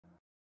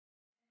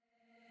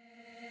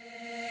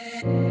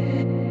Who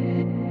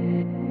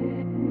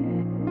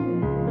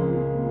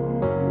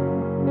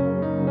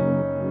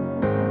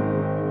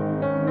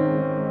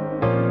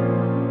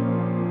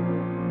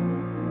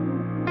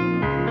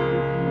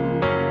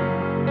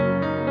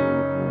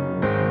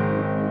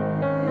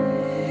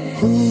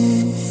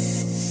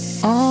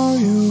are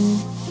you?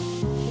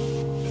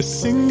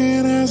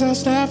 Singing as I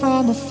stare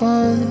from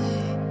afar.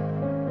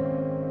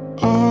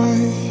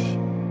 I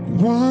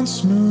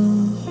once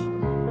knew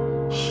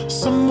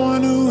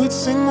someone who would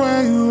sing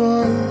where you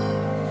are.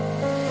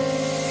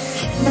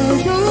 Now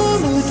your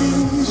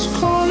melodies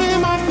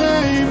calling my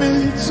name.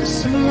 It's a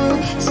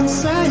similar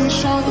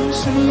sensation,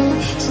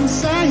 similar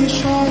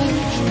sensation.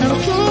 Now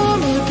your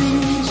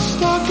melodies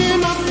stuck in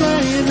my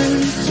brain.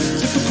 It's a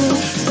typical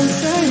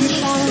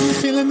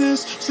sensation, feeling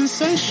this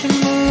sensation.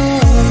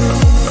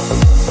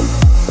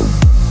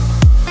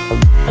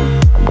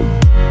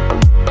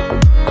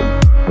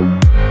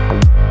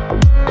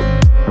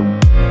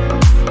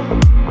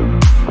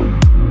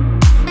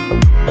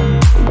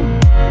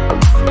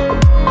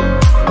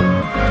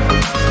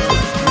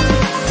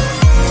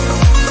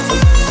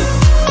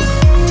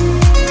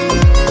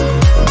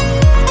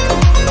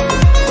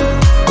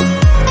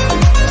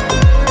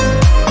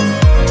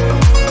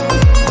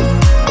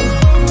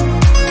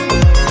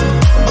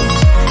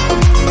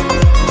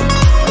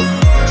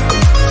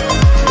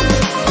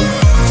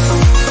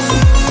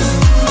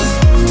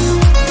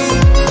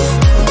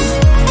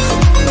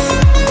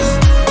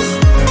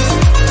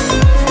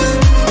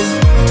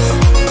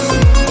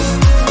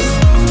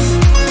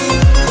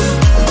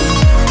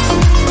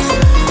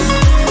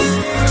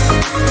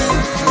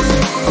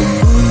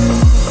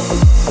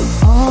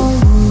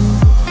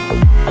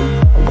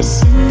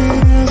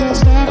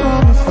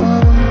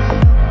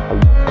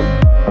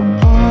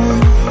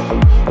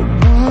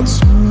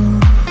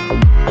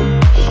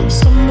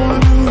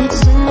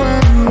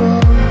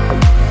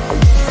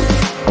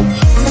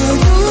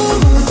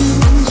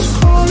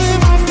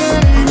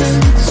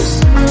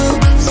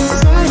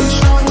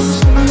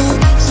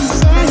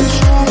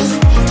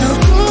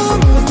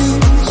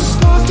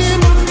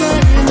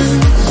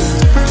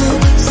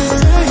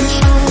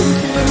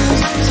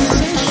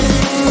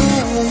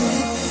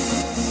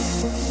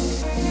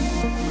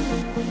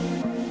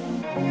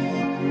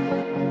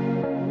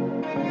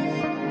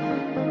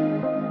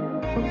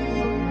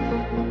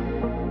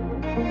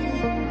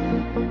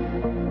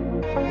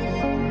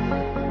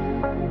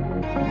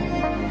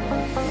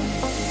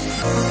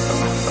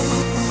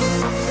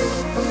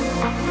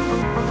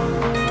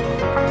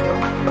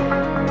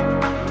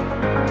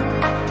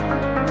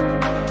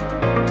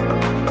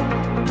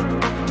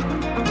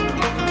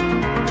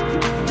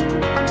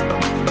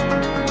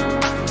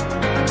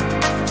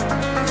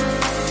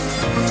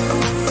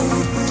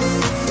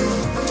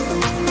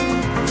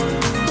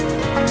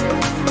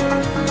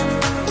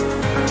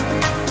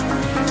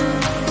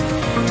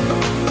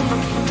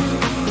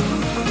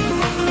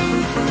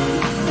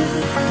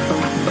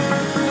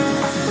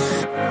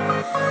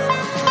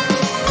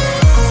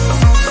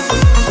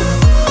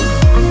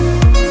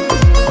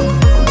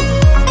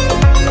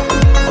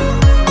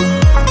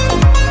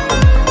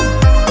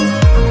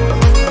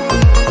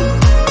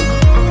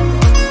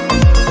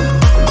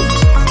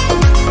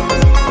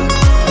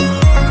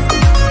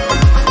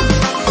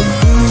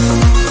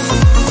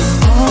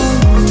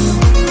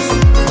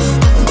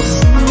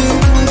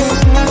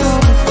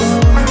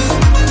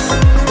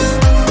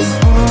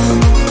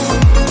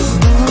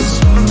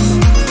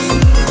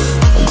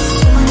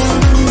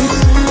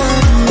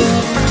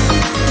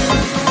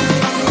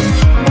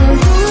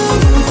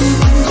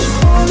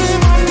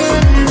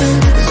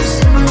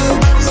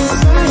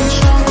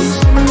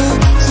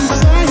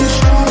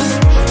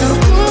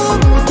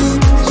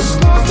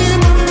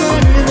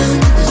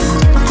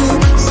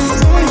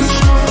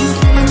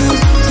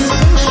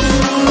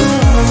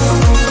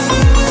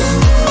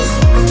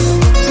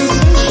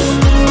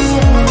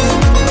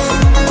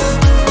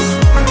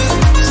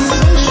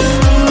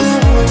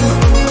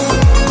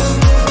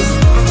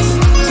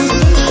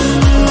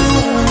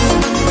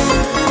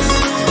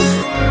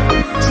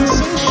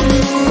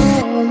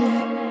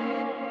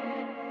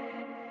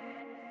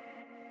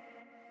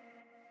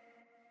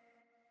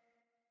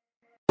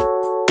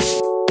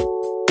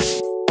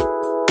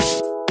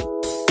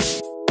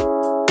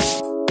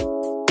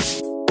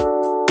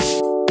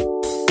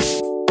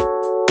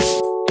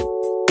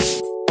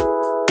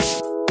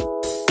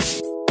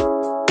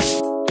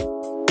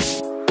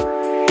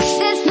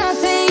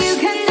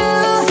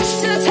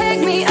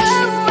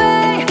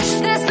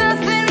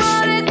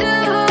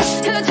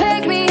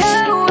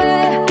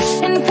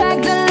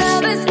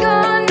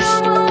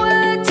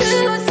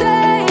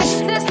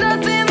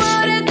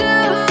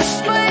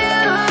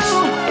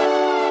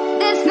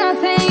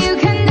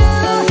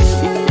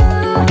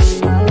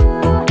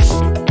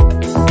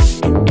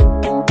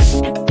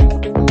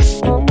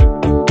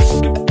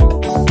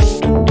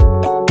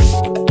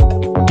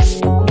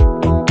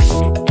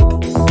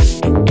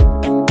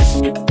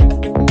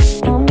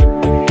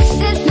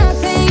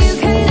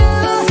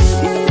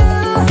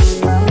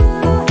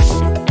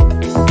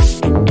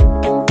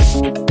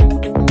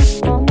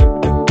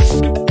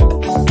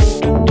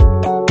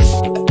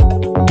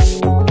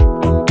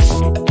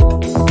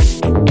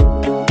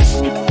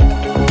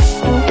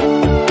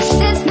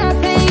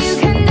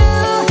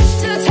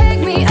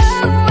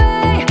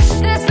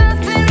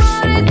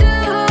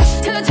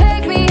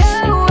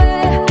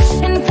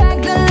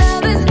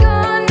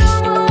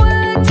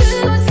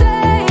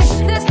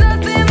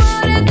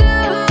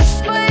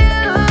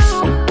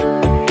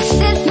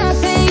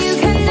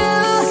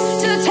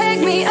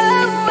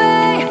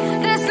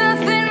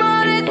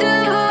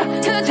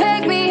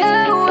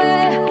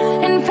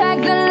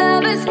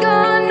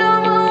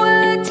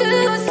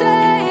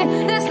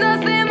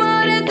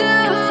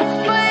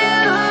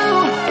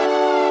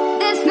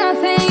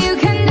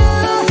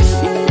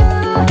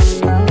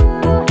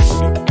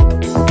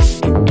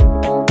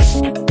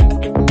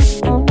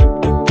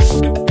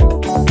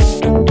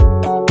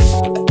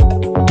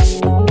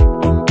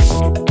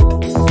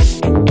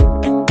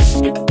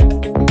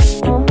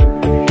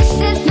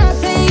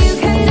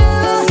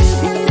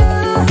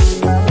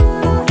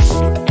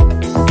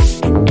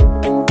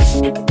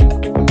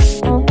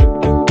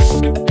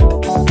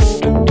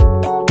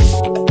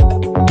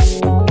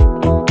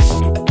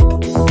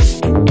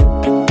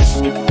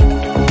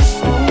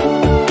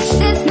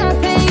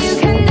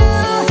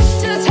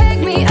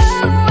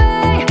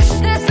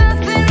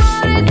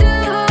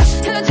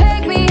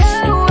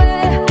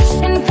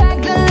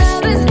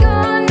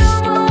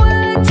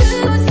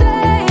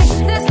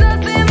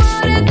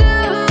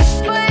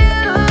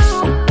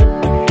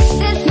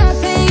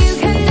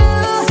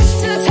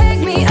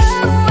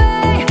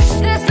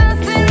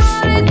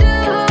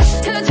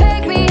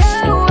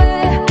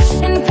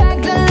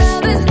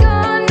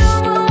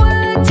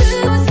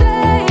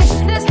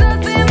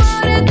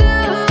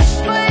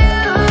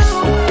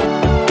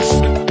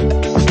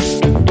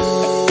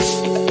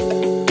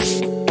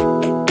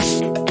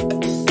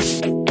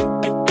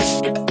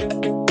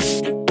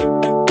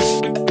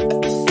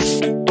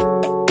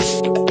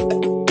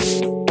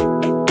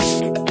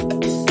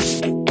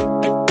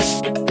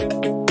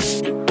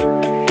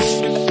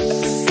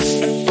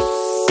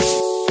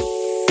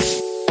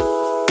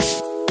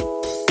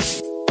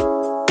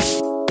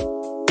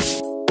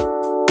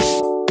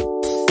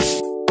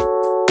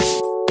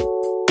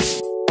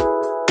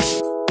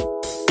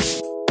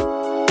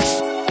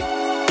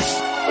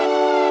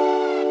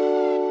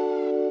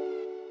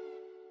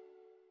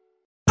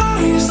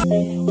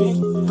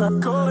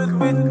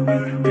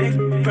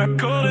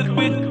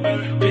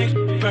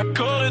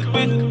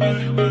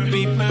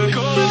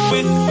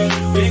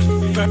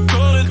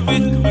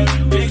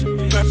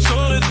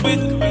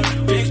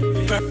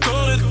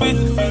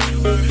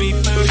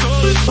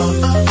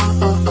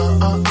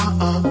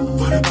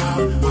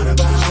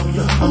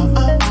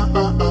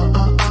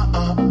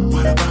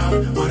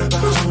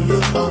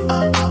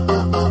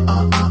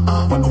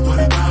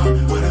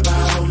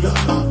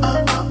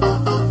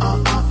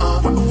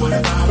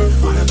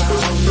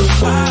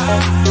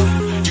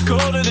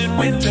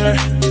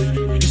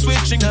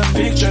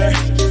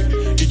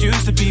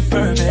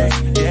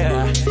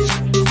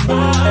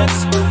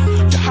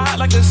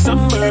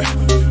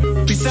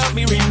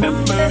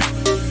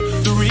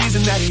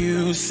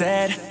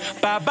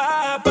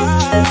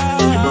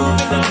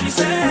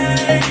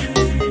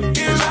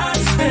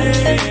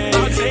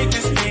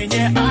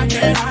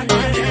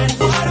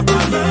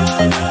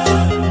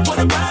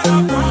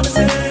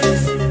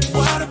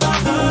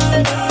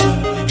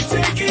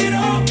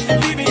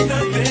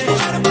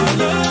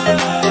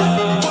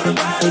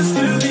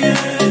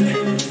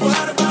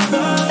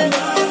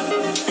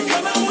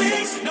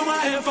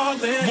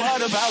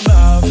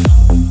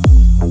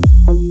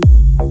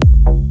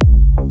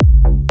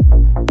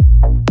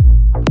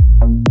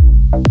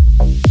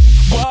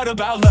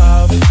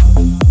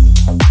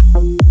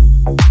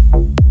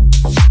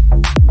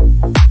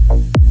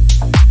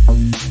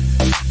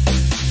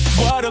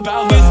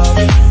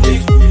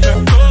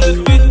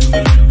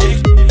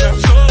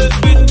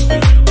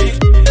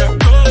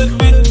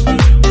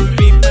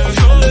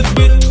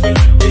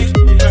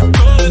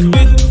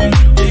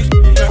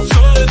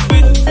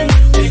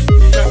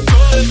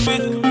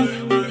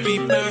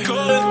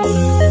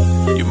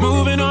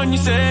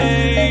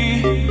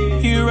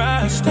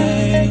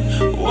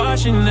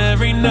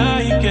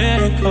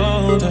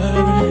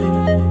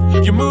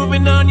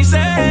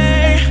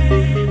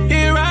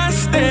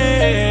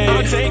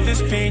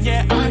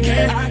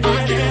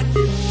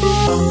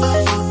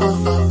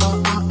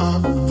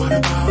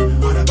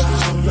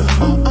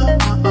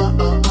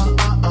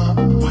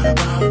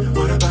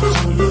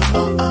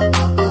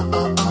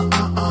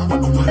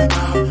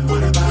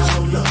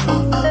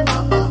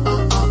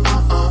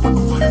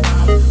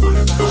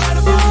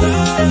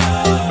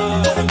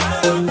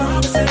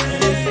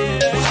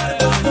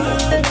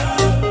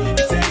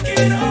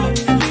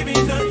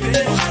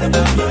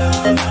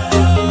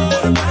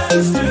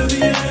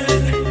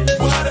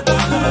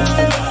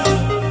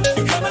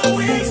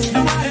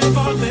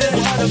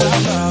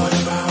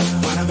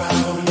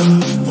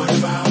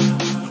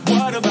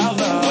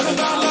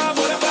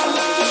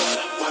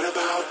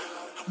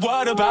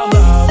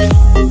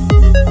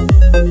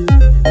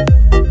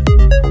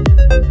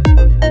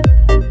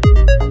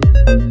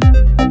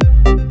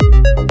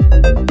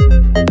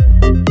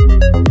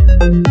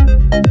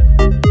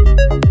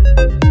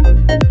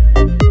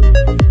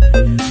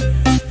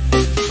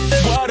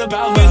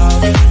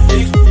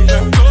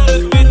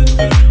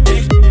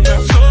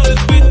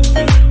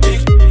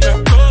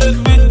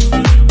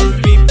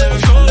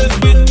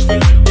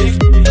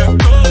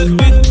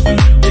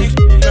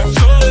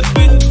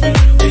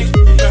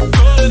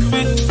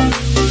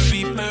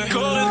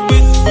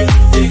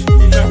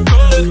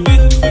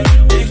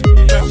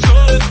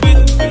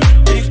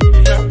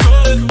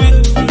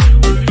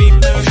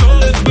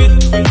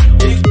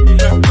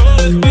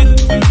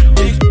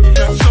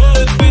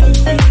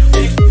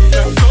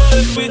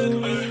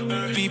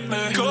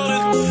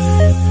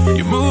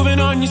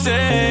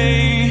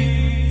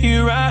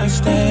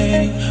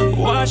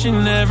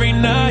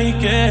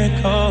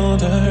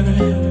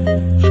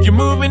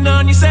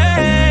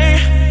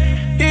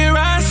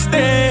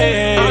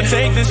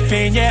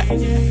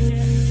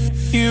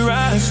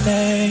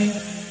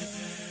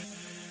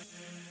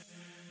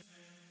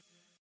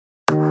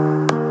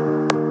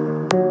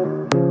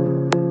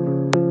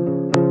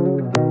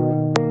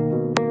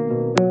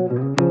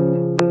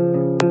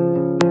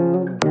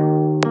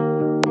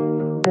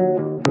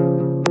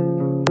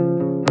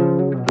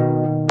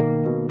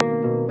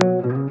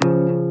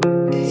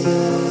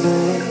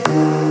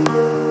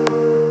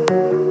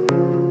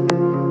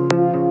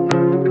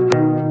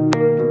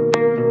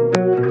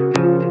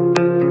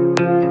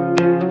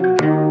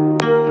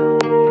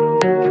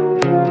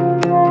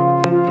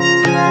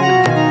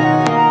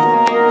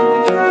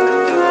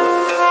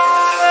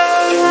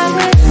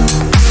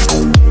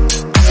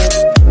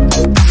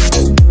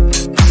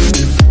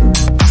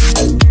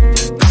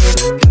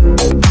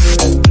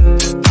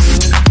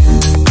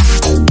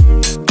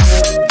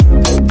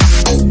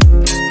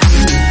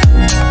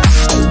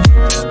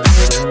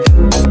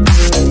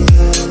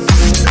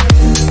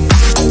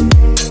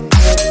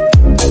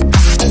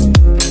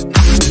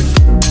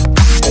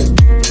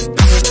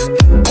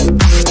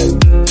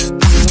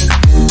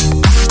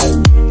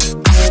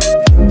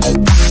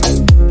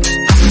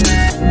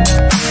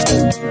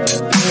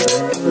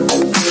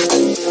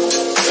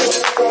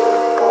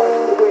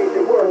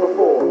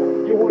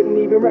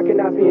 even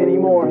recognize me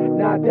anymore.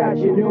 Not that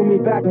you knew me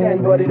back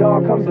then, but it all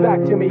comes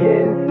back to me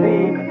in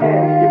the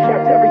end. You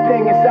kept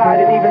everything inside,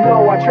 and even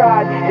though I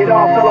tried, it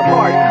all fell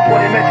apart.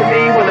 What it meant to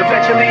me will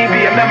eventually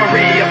be a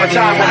memory of a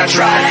time when I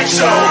tried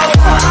so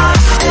hard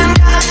and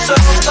got so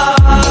far,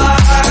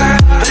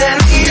 but in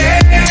the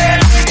end,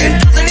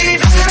 it doesn't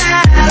even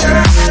matter.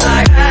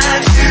 I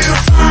had to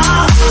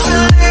fall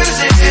to lose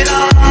it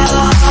all,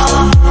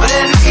 but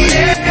in the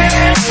end,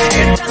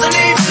 it doesn't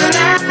even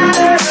matter.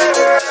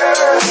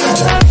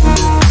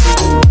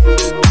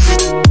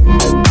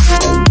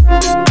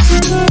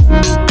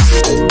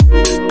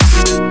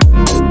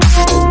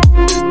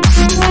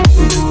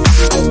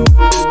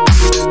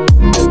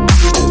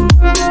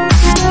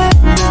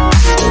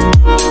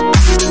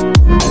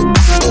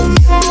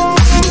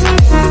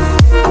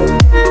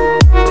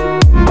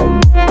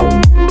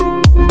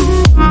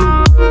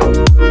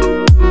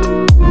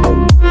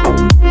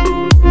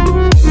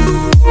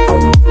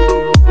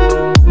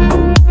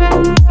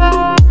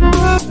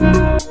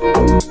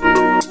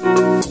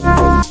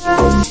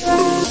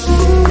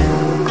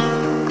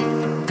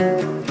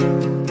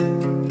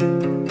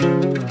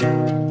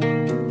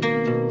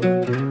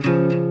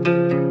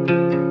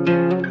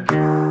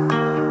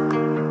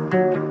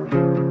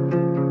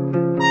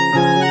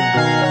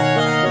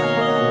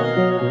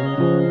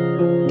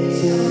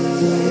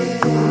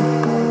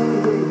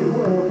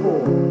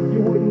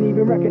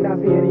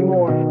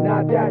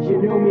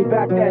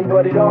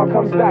 But it all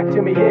comes back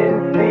to me in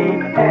the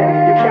end.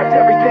 You kept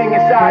everything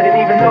inside,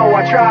 and even though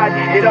I tried,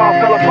 it all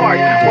fell apart.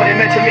 What it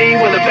meant to me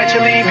will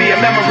eventually be a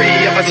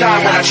memory of a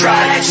time when I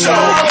tried so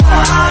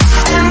hard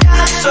and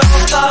got so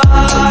far,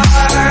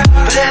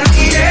 but in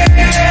the end,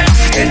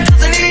 it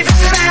doesn't even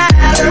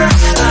matter.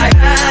 I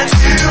had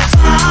to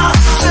fall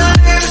to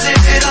lose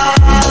it all,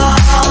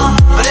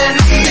 but in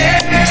the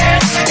end,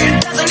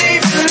 it doesn't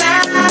even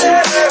matter.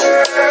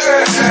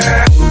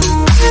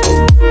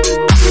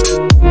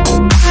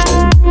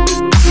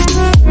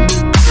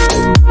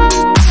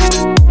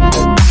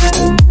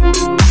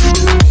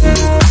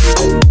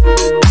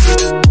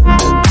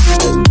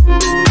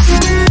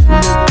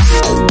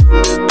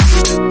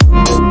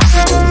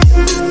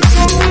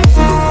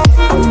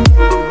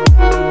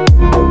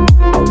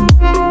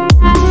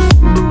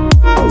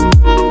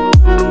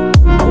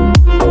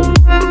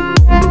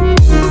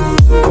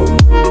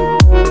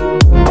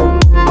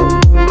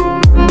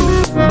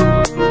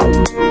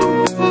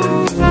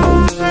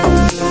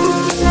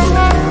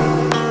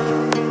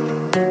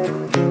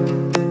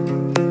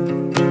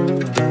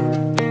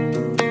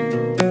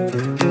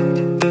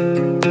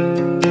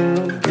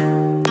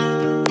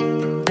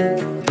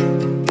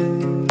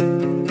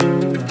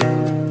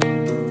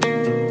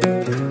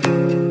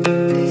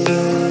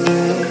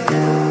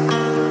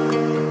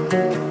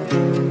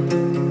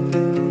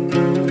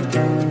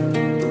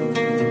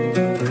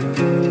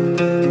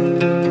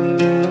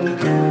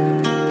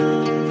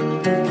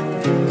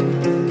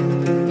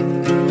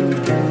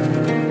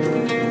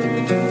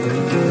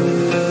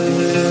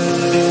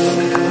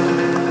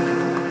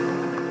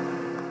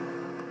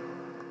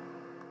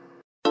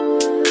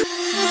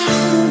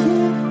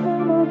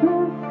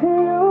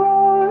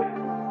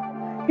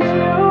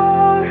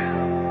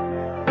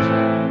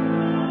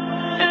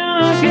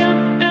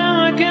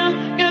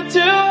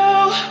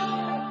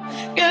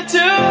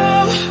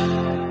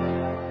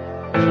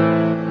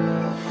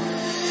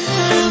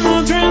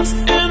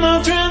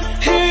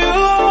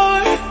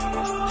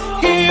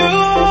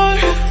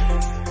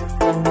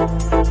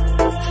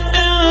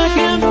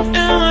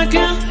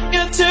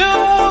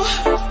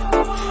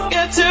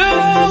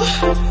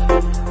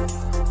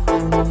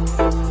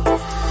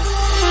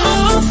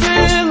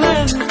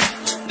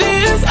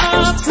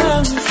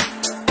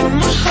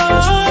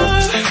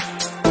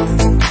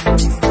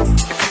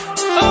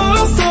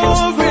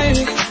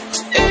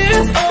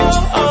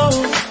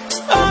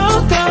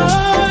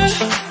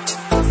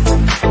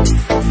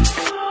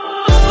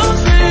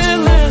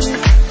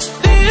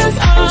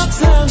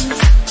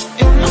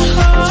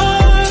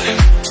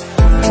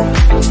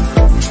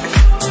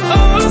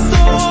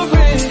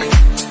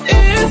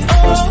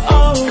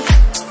 Oh,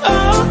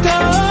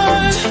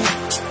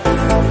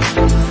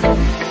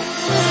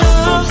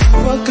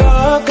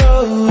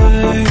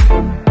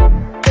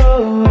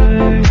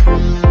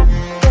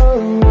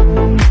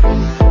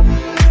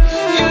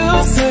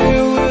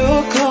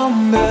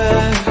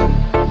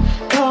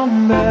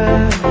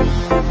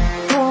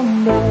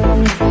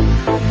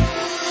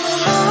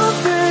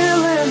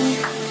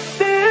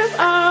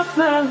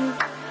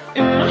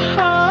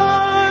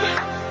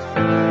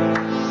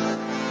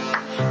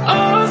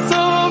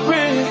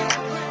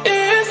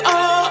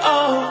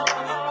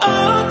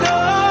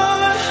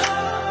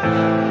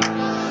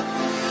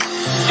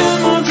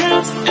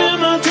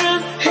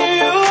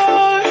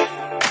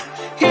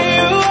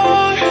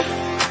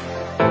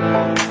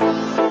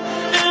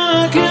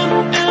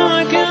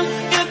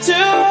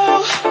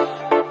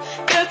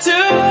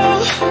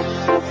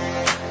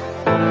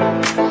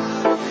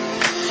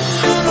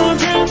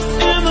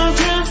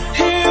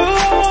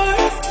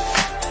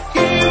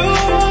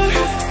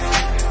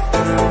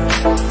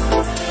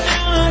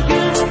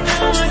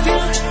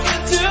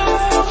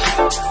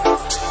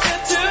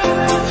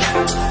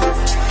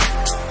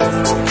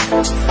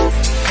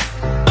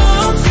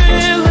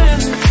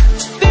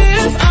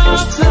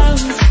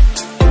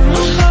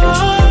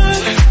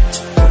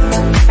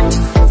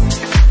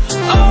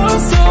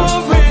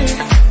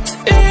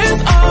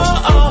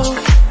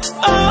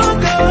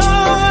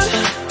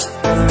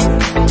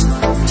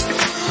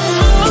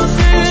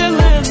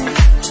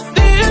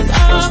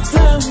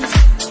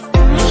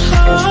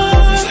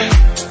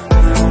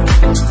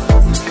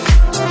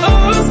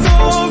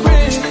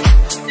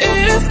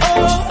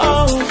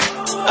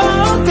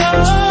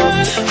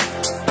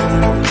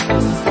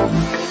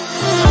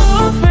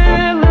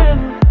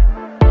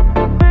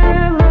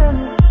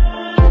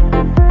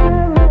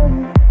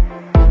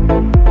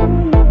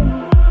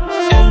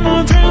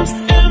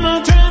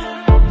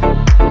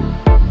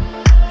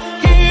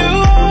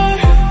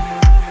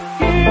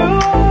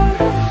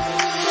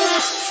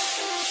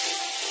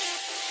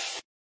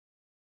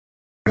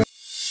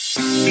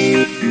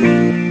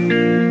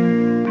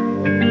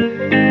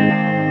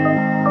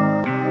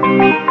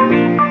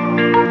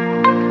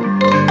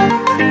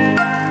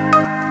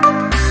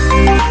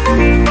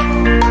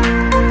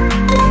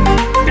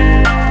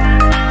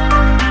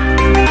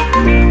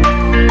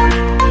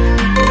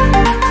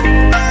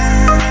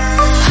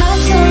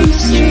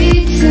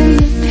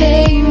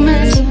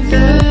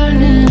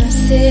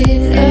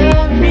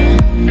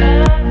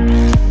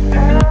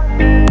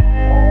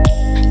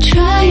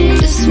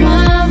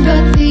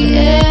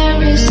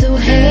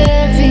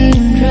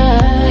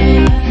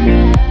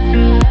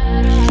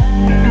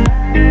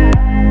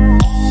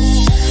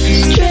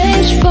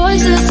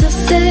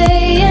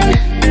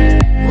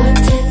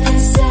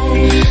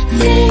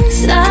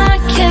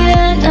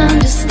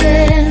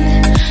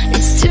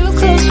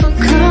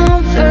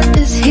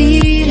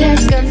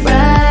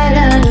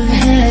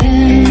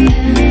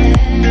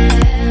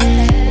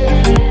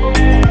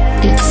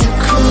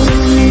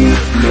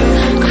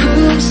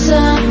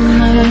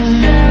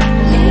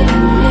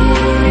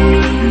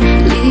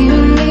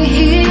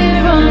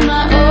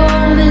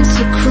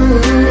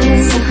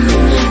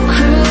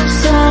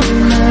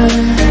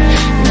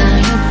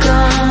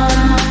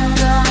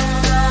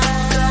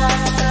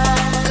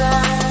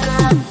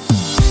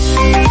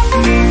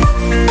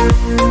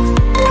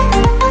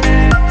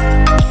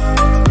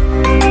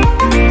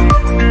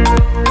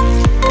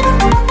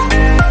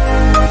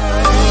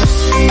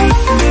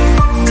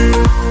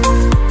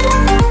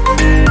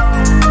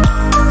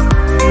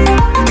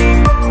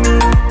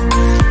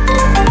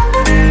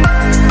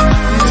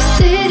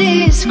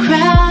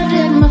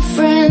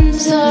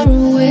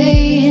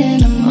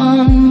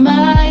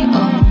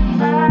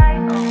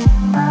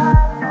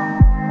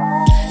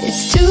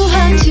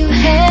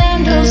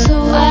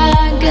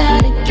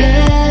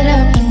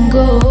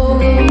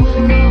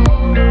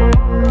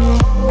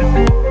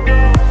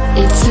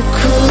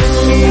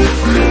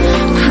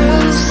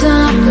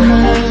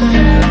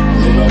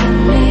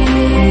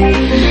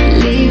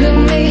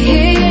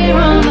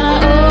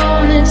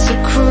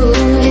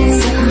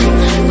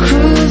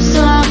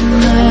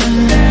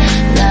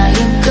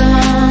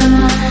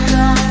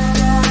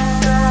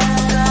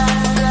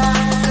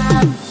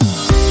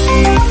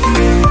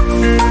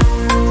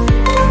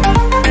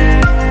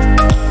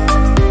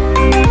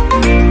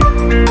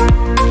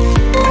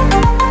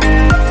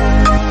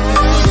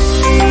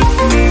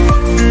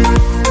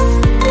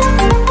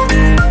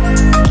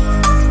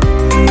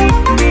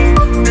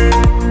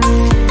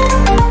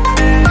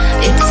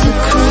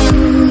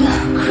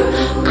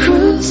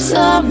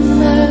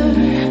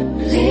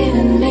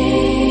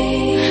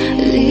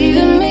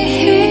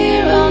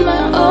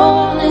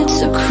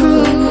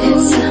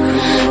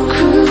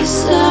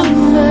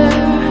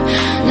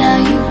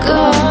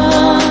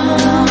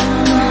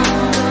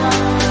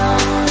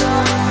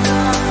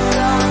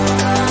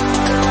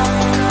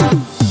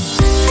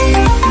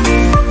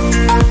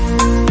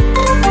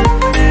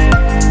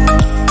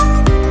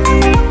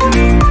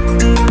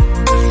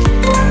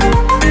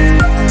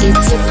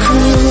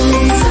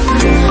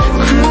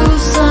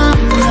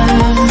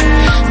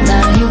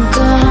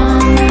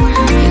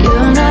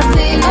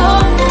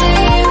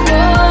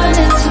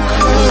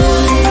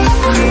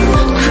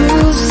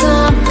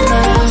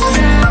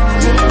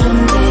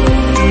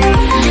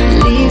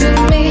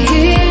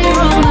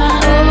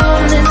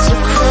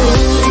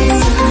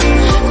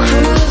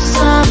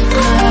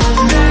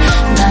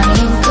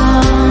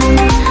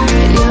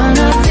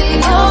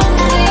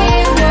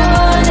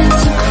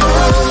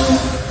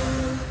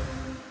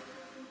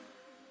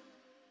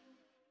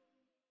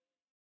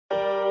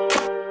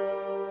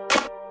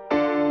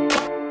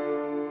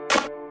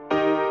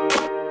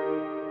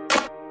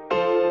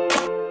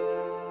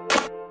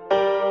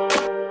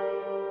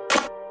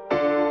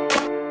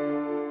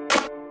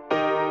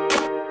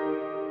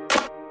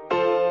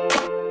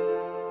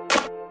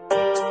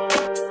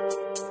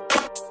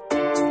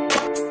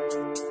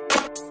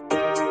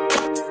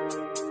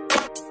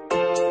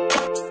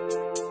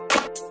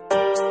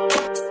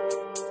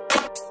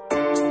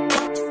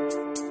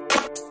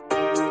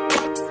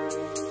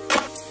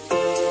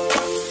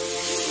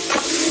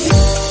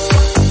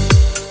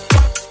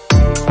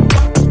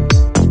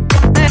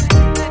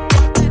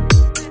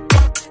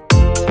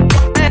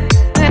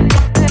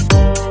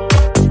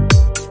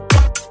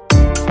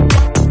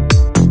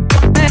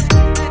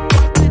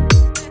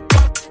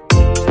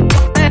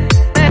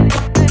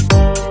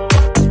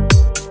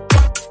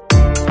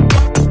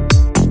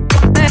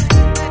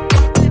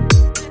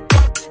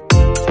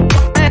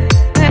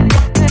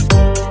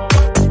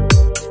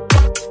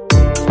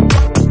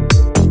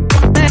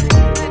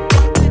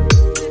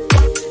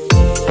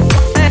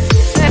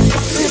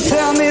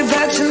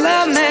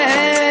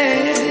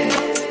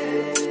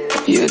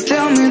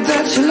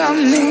 that you love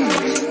me.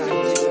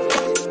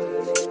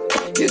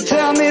 You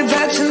tell me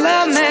that you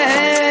love me.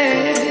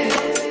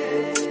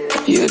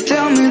 You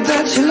tell me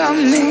that you love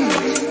me.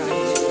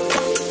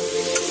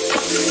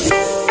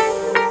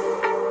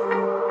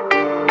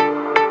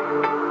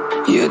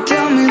 You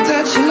tell me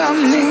that you love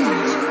me.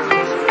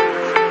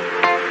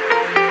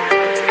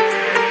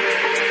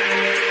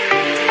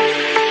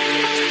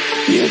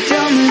 You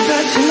tell me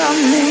that you love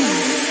me.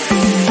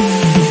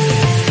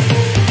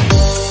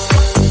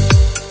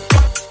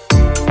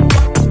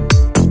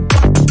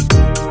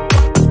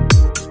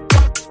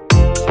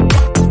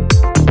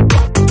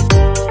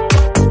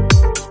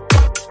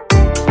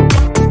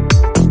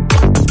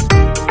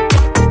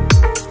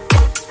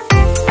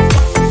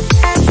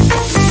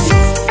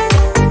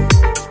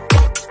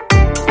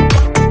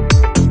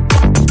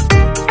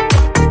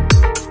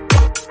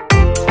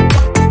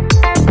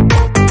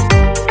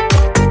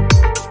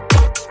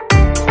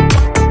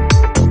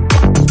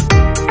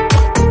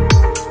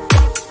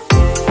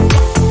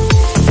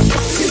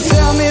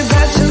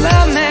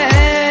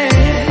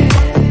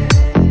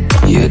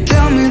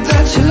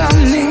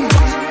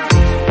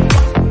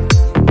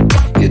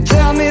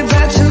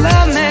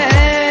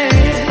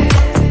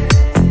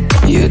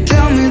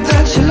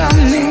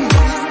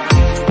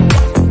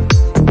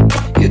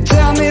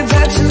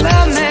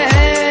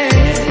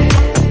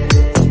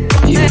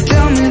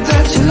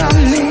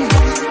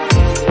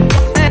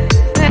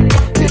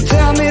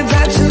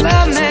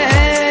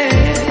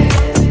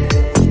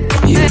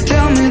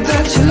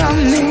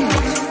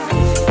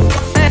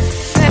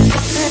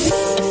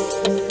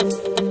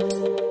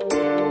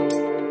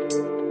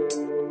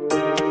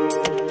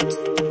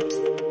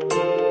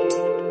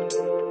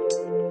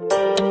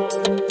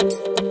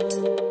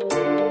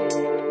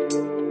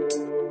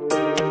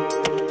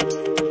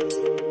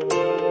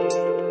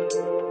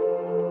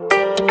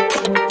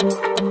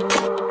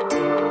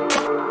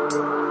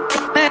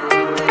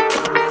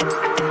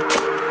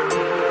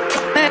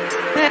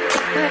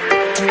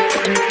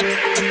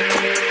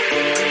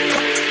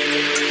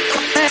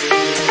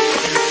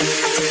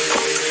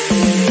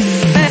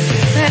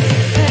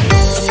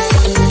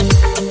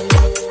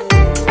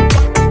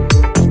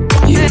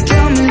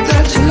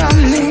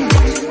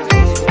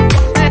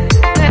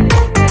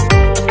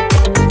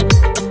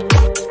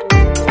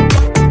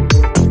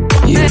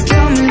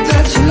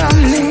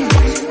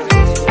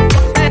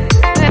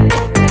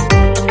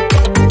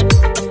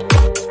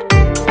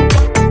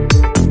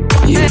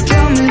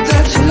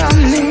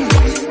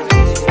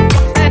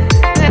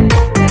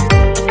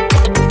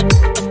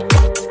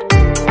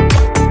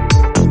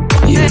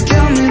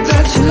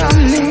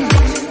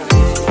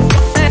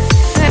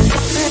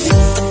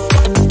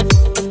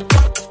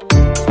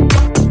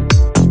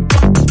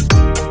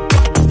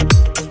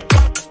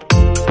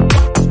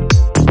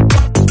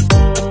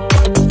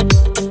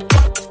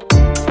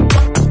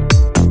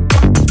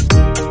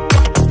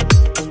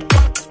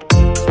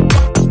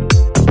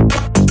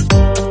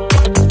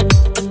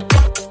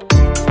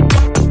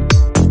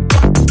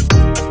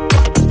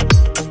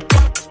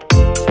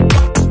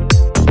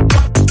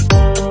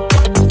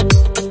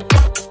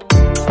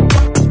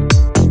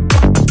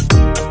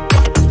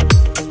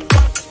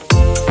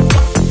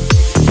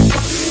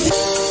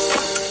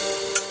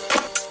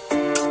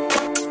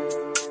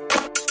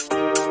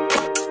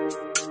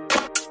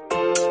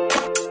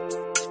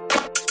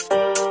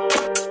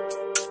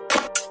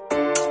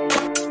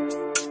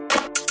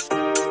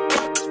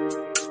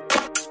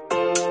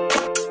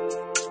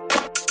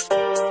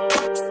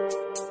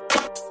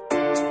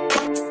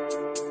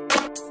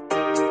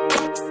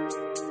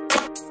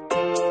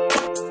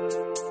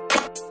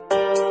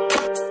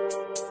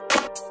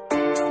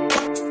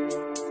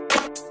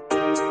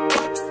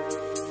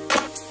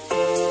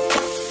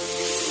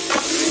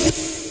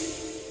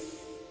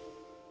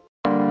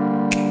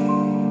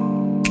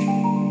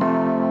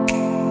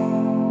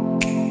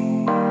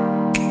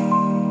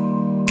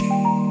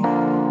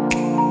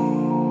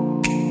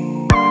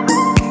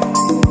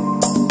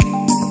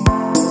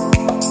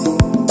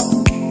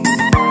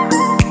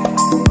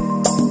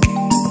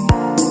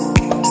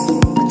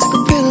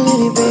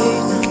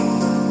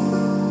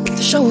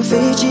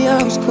 Fiji,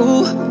 I was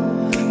cool.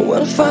 But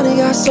when I finally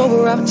got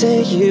sober, I was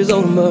 10 years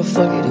old.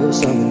 Motherfucker, there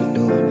was something to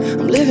do.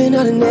 I'm living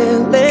out in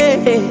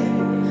LA.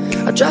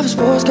 I drive a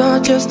sports car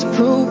just to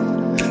prove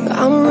that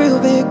I'm a real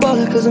big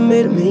baller, cause I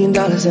made $1 million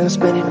and I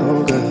spent it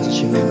on girls and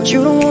shit. But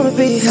you don't wanna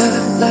be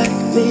high like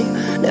me,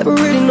 never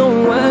really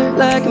know why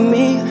like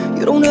me.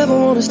 You don't ever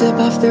wanna step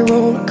off that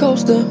roller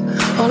coaster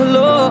all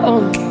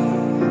alone.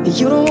 And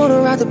you don't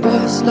wanna ride the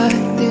bus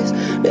like this,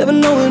 never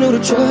knowing who to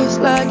trust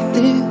like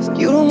this.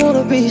 You don't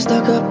wanna be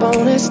stuck up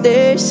on that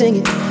stage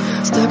singing,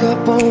 stuck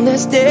up on that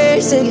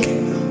stage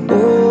singing.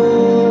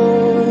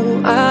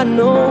 Oh, I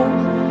know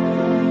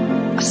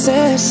I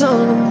sad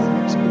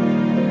songs,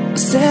 I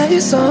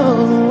sad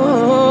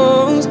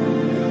songs.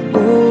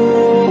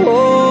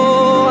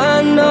 Oh,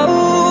 I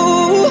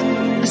know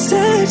I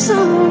sad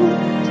songs,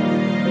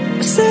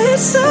 I sad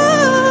songs.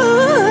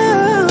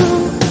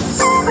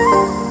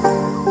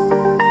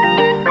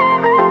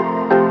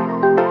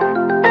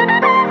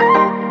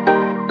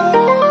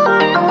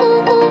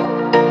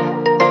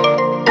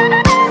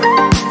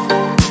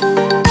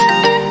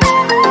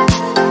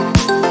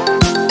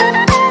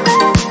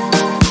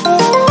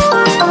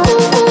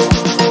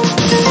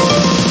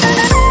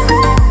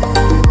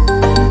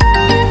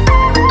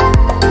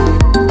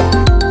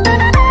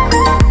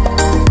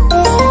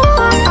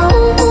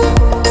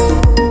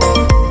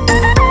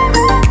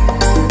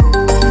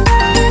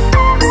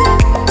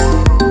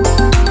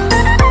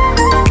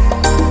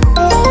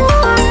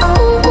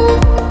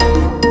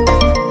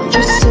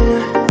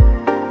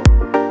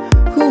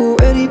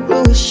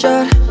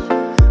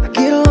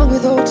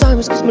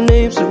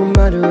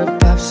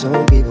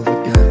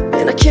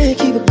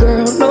 can't keep a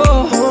girl, no.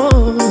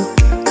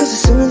 Cause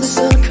as soon as the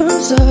sun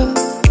comes up,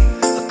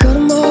 I cut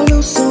them all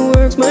loose and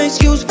works my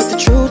excuse. But the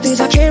truth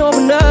is I can't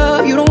open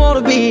up. You don't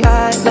wanna be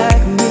high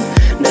like me,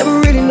 never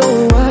really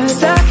know why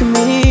like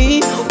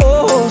me.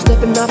 Oh,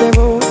 stepping off that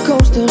roller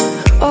coaster,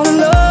 all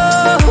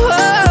alone.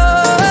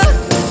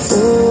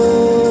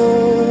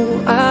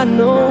 Oh, I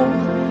know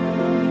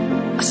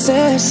I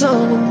said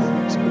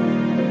songs,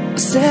 I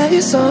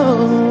said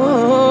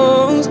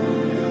songs.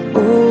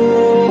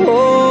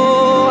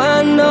 Oh,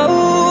 I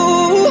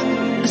know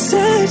I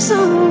said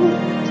songs,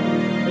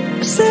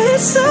 I said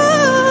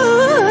songs.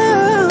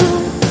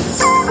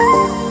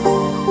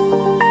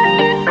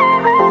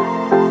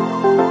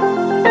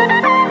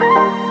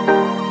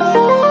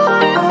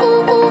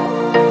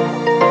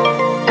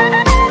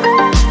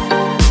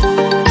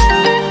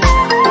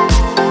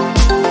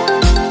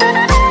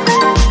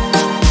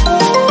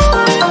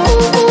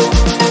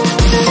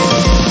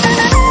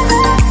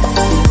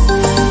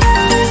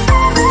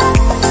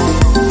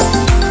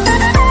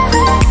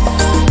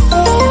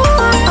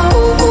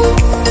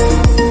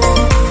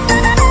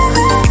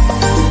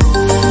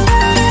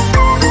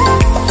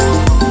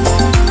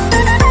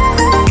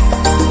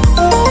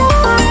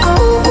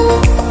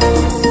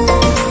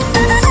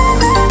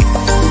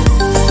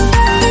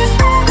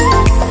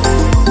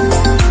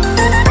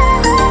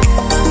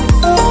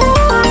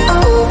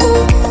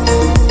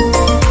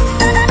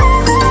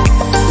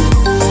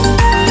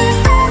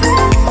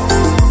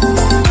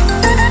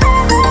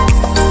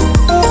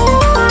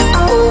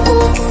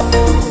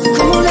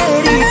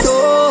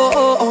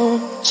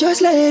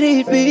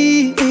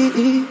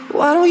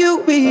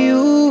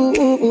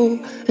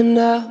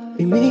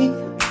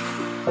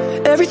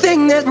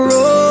 Everything that's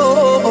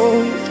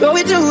wrong, throw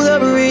it to the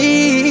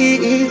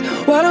breeze.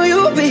 Why don't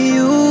you be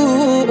you,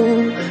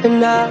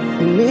 and I'll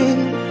be me,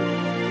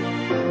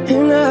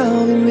 and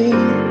I'll be me.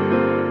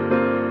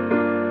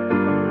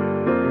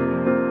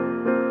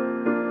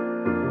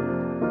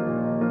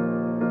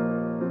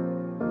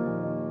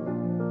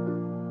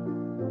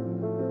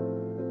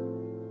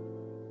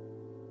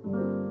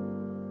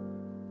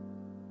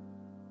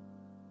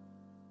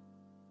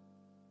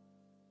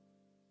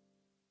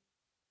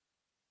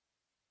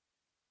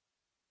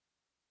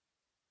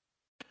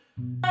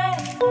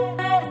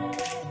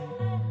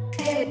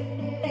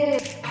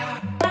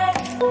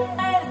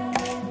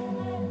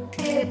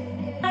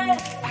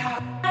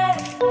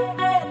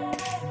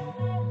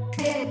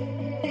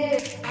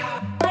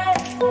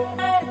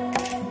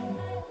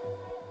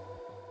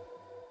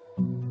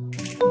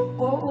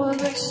 What would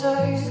they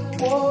say?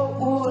 What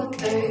would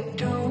they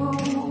do?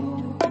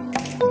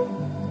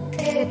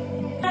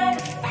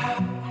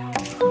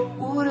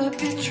 Would it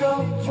be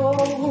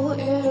trouble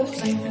if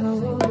they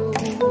knew?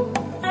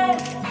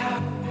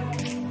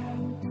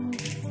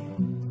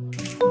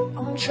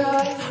 I'm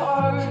trying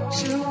hard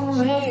to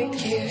make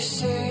you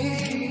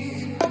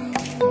see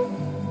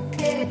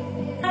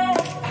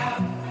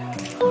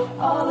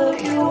all that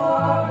you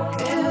are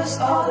is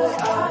all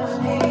that I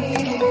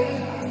need.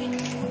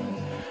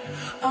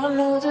 I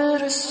know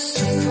that it's a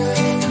secret,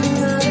 and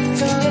that I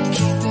gotta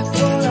keep it,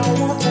 but I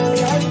want the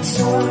lights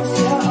on,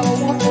 yeah, I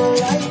want the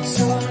lights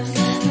on,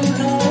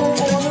 and I don't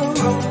wanna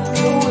run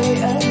away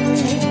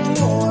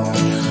anymore.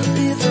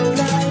 Leave the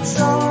lights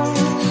on,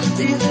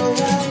 leave the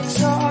lights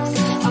on.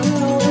 I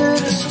know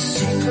that it's a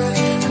secret,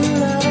 and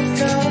that I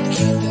gotta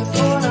keep it,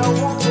 but I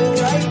want the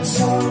lights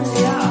on,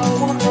 yeah, I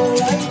want the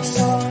lights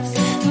on,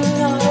 and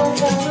I don't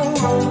wanna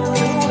run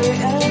away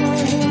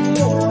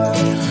anymore.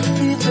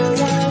 Leave the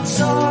lights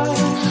on.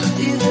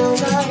 Leave the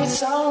lights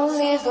on,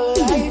 leave the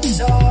lights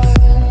on.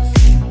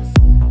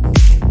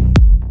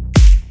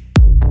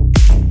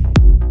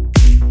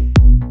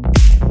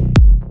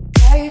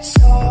 Lights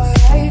on,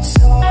 lights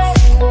on.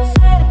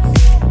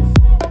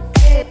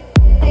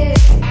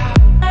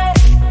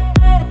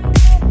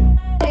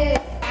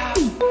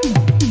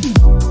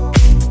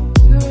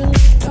 We're in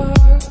the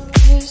dark,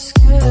 it's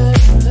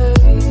getting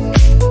late.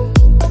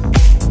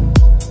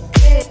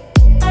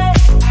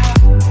 I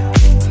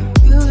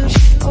really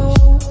should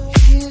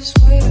always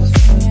wait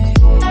for me.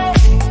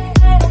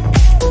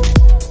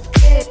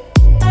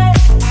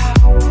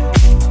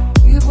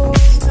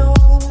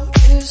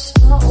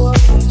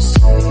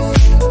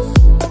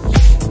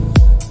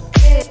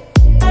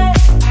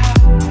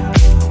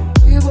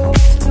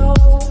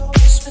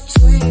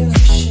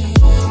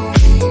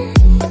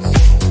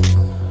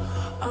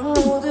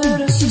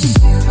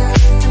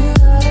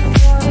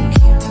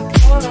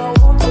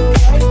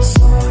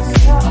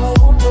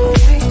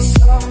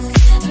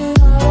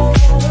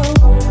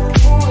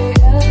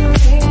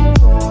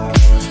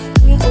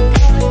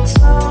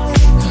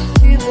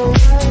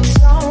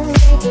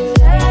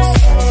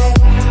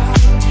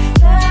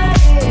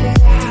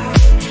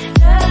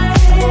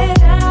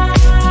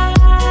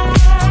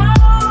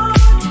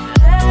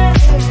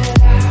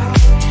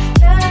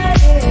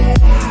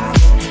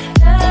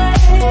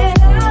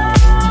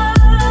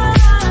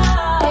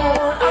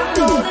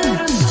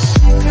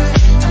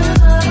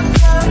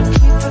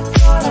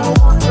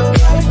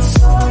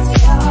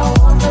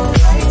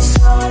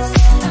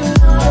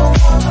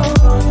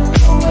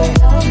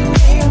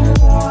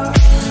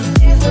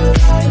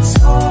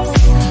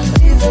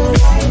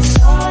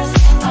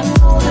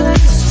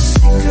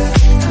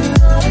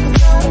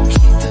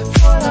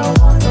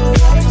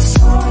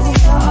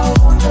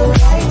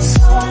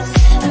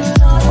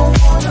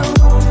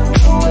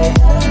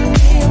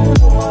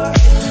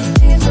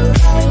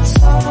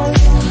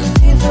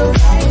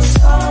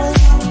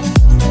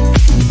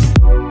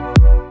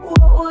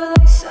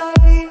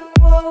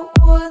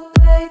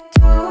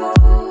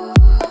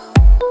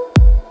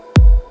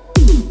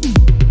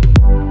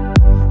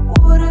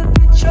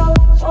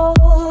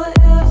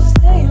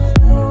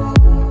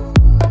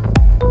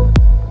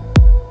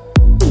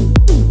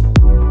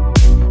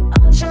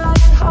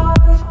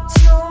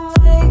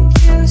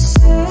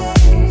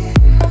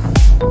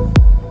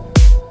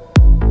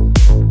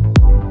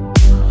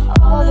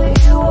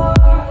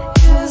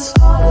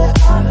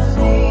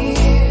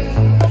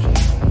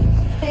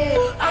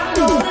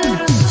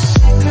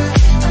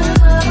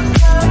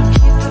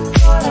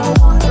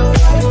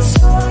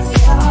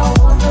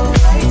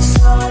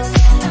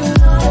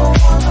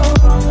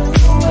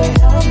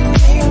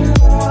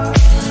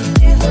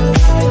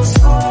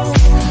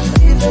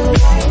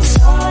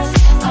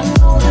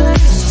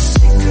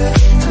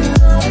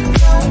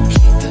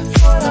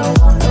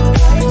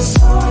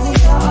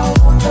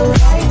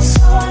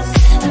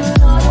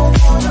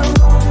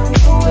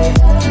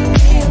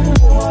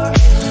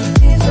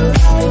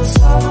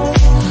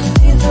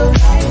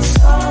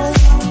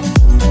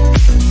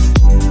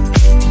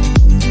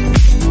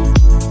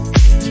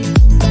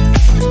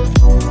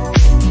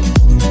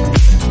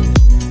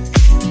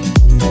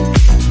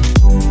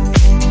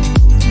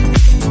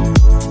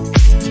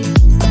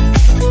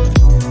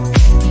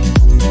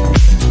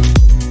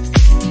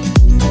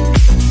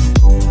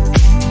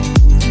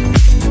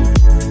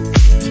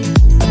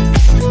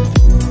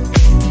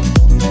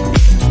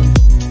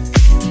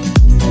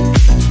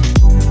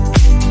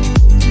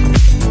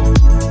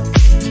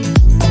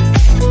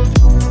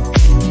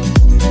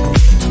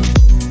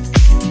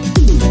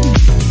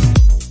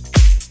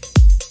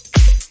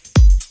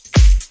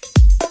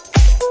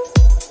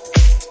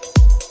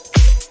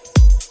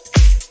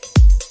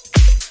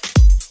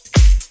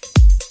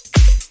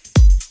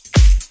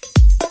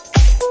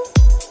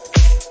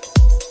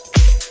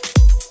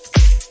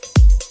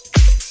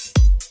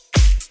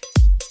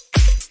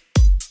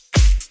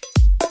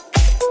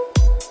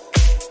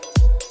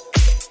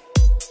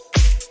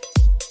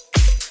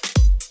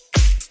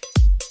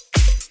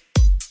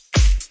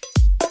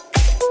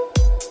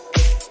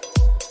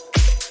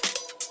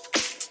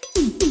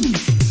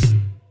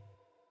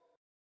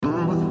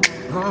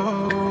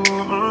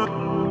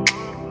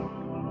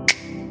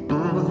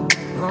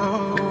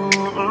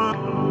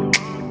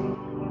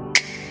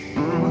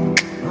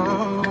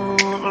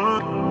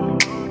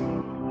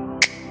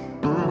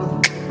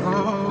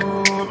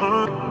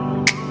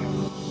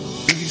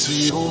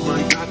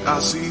 I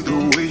see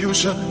the way you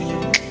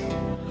shine.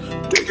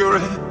 Take your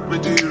hand, my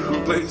dear,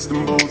 and place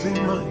them both in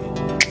mine.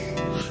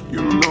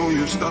 You know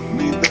you stopped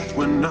me that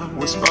when I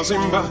was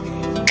passing by.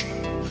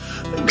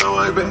 And now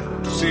I beg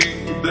to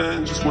see you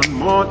then just one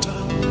more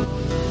time.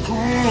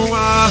 Oh,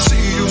 I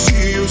see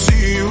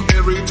you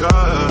every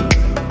time.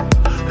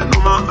 And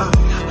oh my,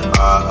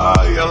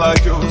 I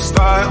like your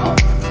style.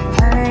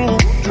 Oh,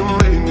 you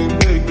make me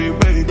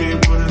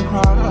wanna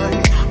cry.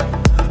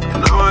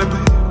 And now I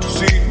beg to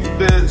see you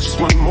dance just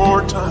one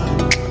more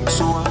time.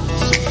 So I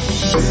say,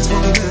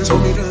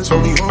 dance for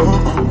me, oh.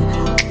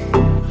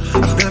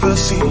 I've never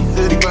seen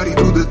anybody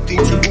do the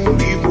things you do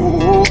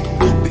before.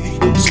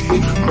 They say,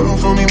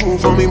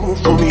 move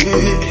for me,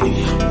 yeah.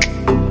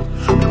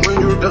 And when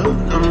you're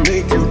done, I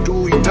make you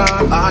do it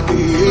again.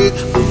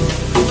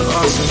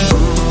 I say,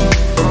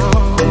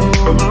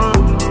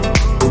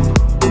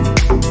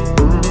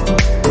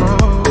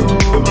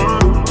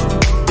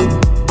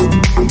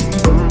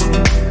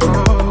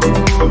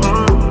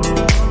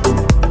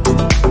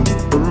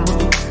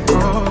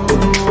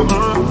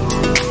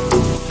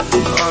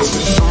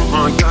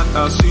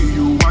 I see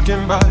you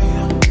walking by.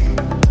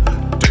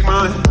 Take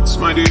my hands,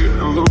 my dear,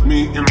 and look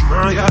me in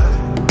my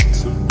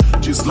eyes.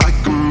 Just like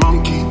a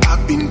monkey,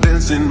 I've been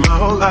dancing my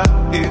whole life.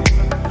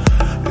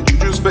 And you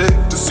just beg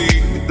to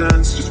see me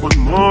dance just one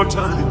more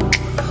time.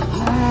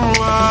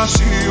 Oh, I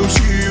see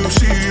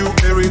you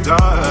every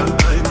time.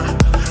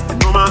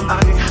 And oh my,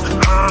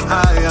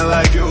 I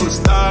like your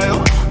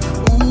style.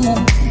 Ooh,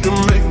 you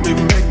make me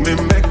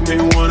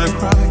wanna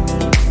cry.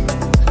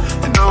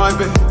 And now I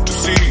beg to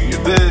see you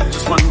dance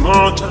just one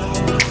more time.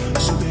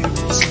 So baby,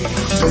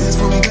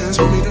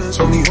 dance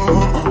for me, oh.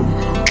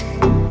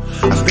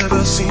 I've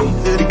never seen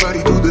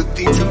anybody do the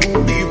things you do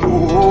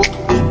before.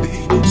 Baby,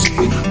 say,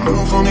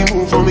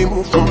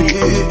 move for me,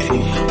 yeah.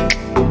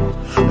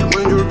 And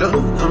when you're done,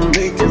 I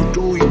make you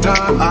do it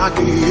again.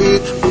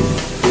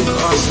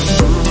 I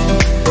say,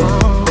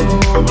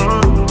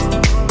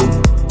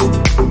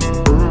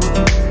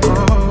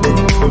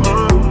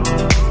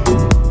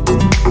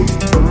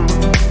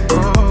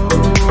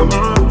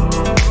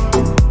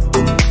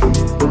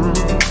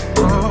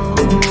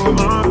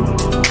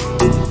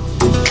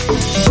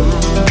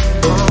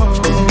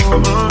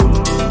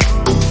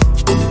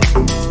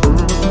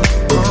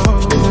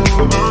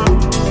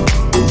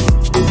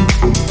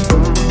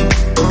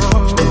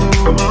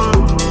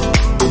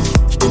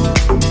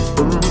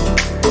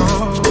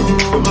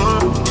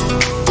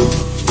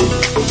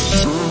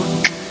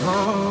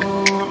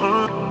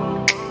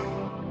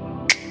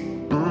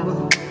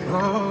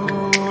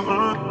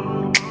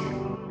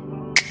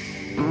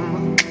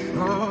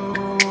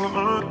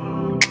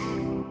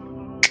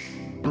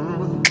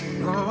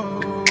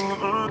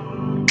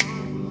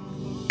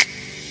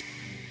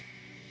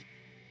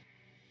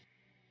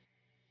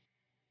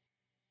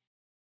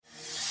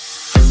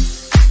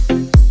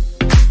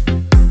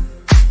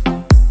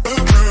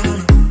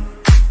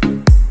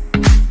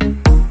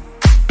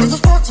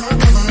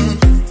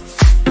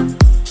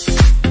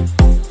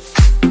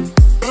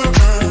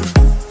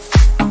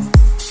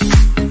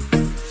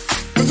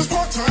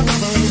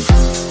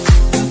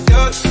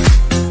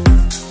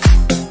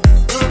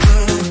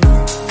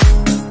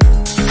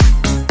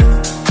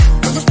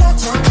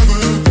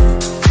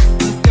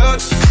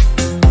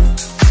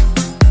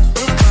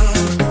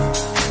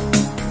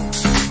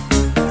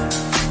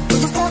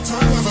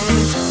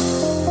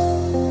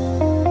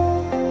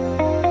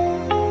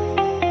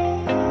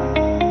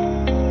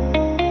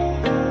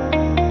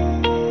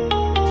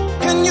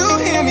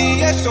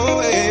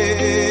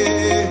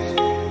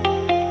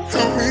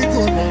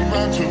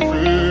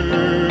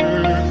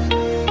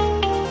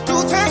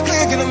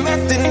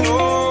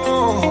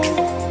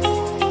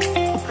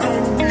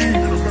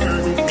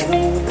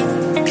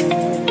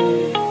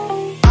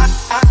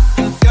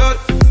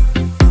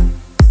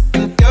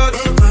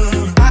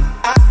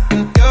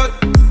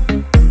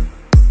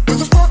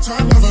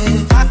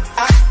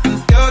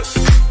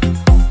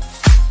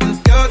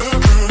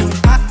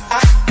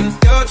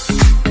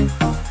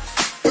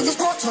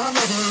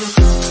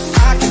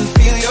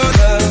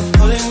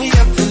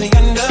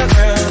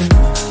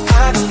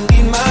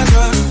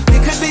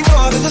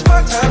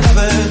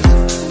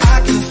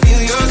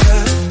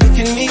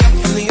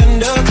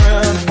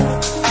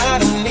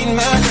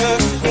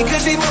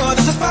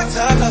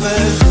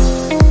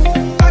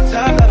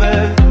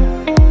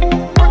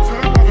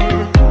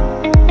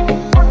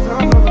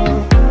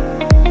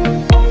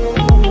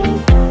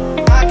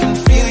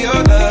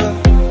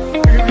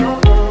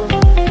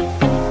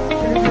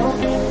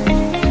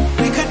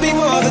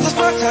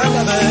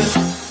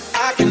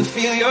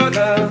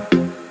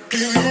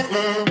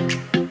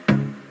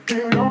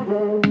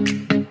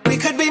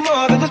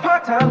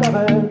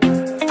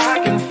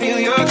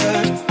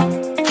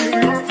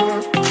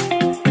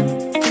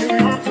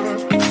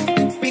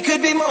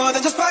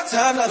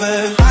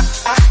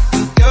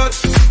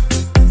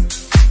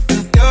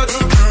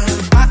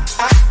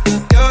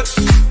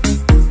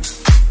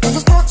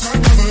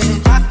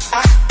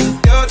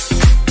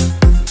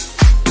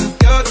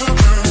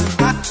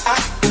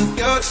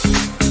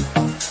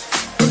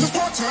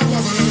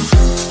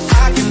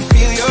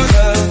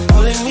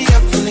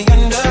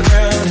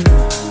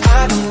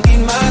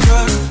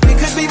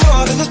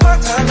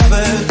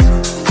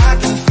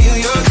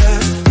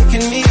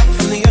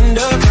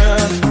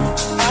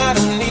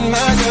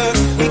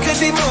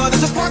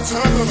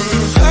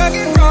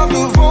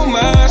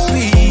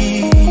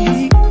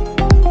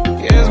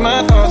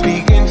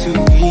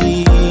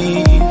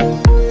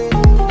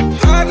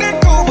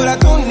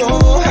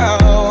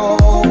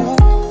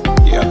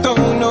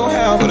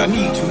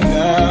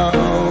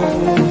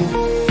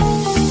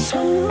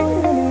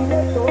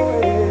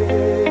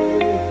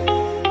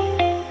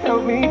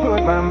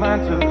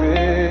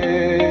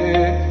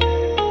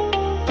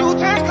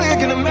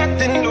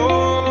 something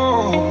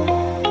low.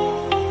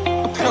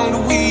 A pound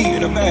of weed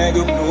and a bag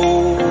of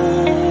gold.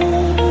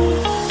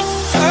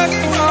 I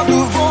get robbed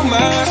of all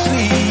my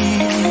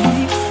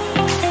sleep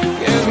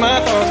as my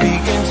thoughts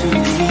begin to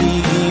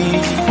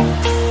leave.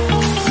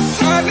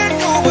 I let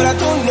go, but I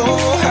don't know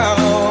how.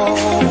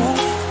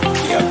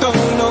 Yeah, I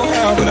don't know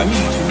how, but I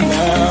need you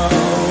now.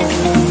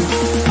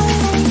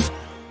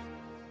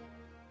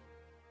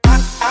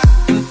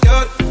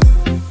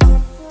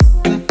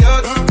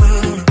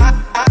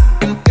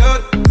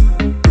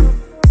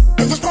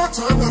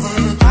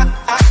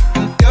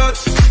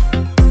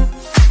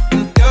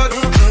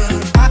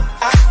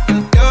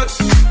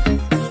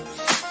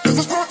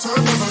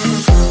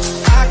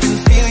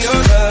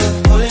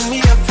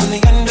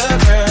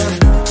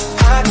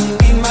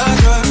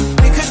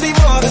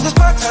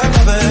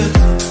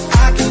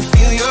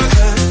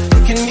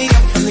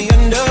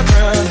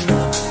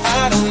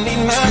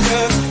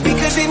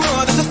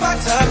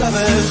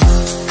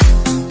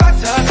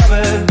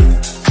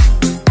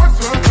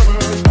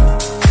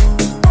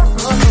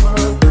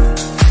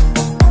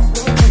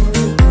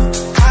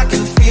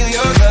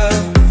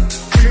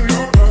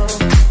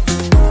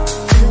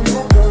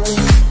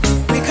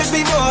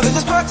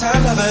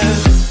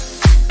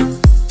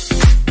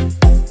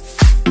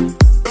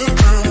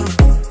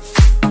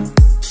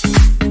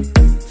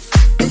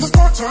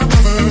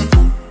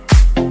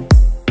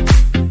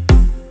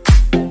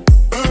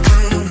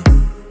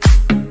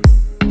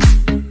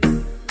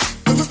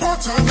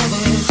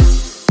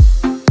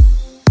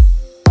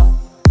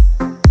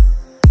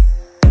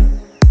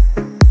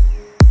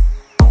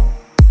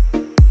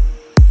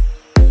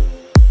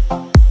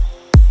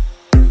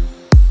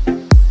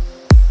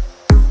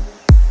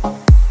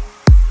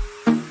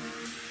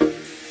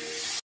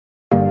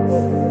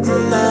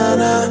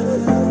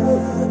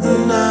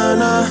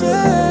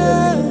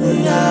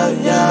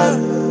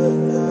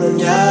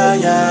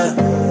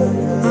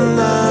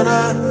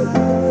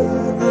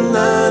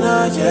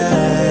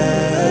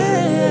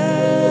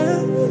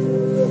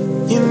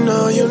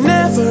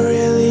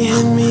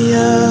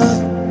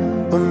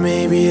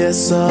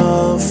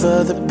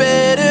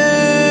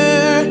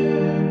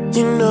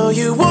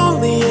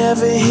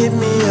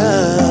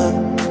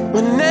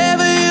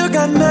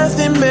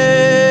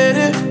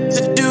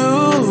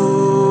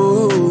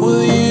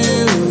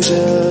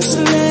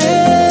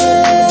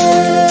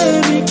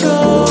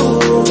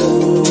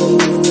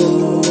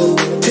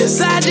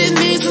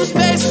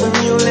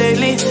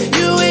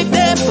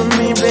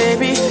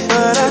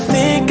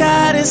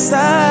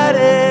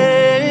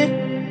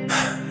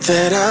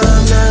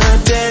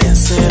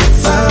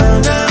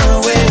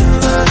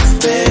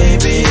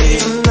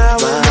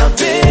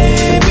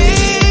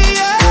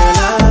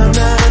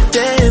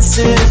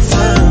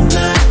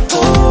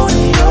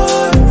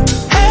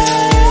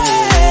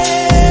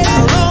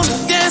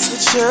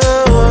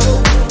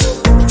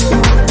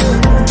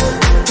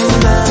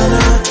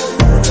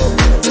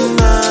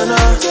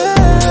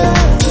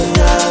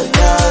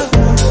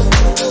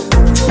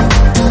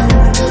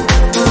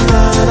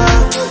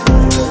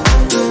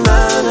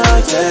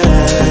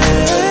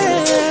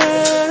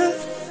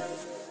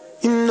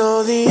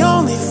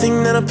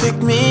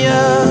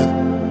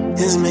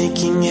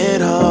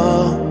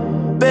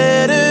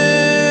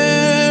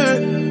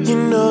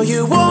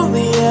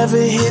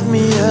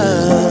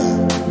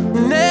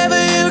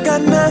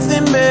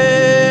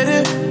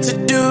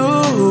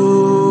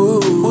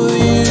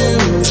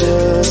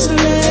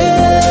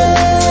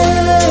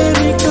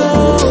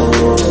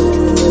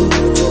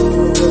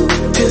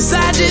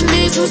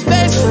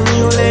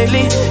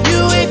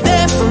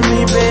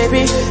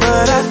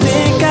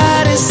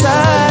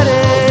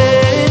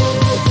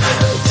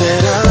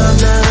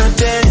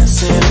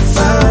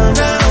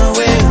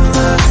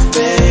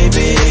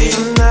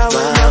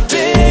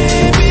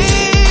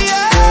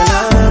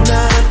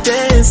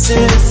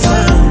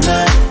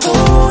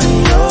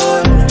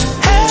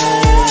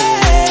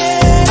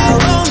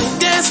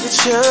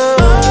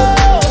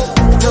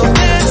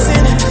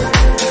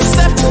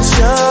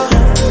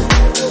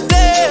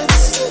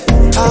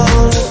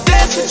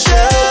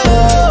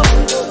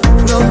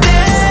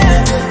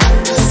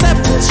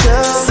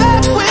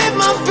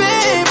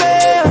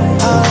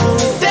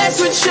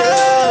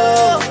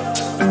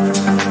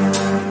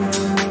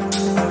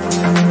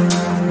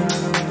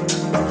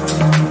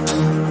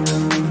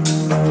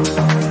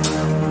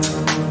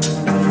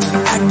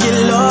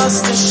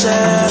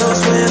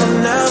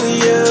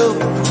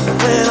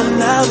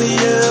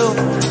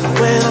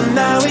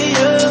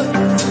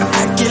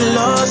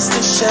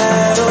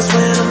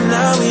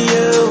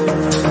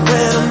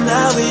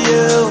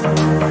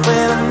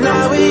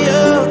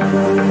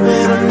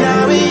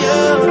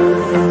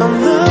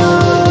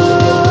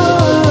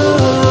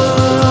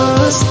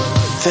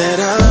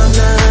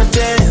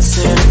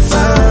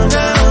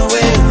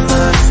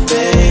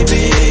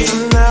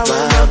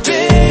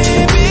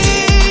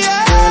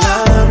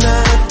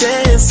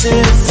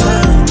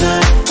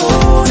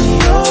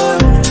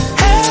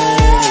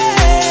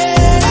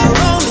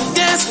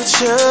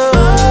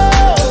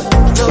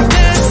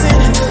 No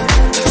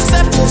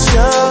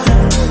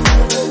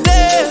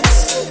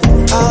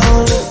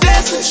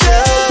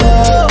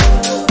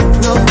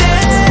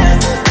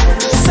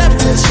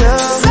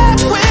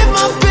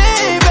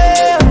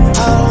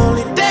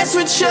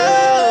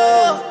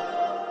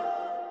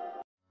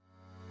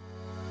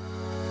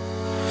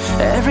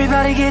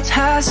Everybody gets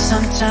high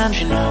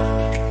sometimes, you know.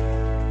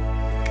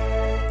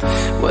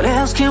 What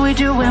else can we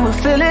do when we're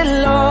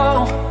feeling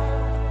low?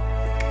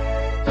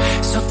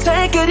 So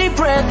take a deep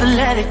breath and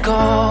let it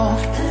go.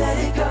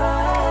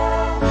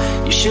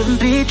 You shouldn't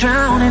be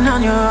drowning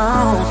on your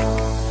own.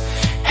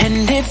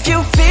 And if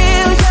you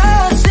feel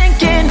you're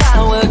sinking, I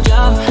will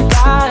jump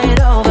right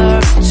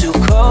over to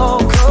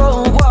cold,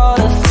 cold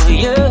water for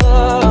you.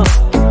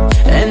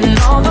 And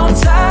although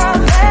time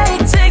may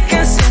take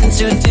us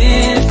into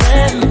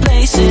different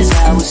places,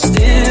 I will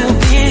still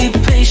be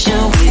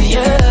patient with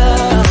you.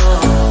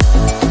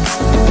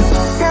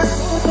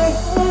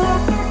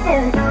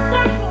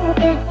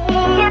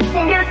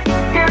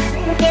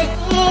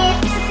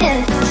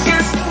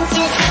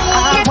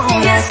 I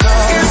won't let go.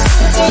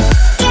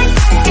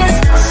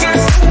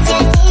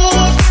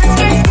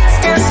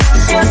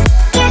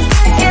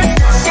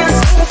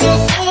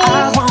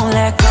 I won't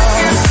let go.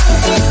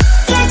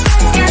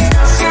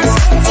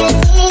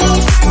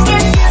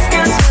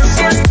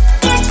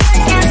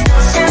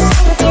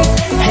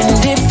 And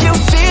if you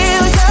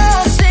feel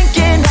you're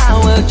sinking, I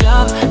will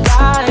jump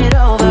right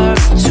over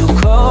to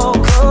cold,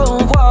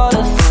 cold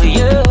water for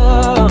you.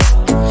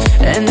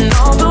 And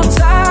although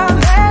time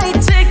may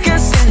take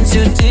us into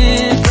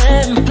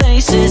different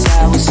places, I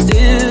will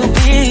still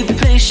be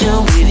patient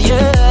with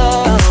you.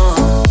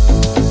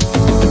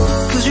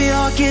 Cause we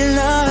all get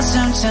lost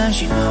sometimes,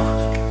 you know.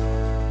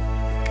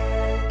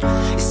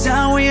 It's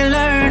how we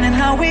learn and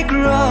how we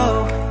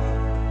grow.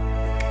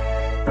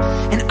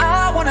 And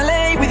I wanna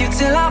lay with you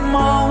till I'm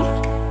old.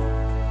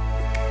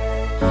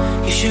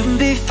 You shouldn't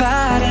be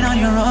fighting on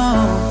your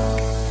own.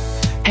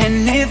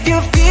 And if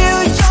you feel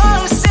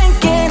you're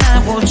sinking, I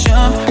will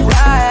jump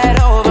right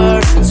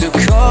over to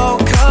cold,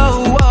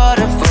 cold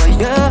water for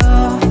you.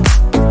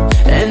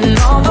 And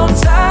although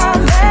time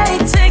may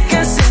take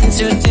us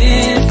into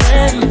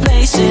different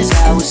places, I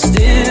will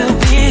still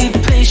be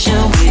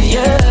patient with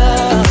you.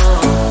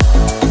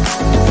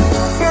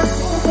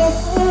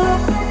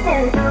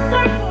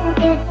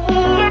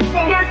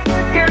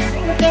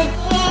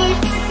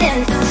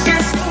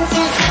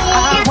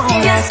 I won't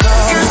let go.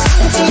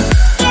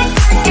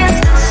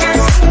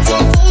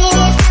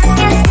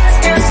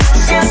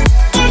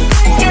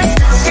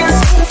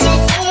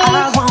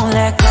 I won't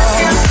let go.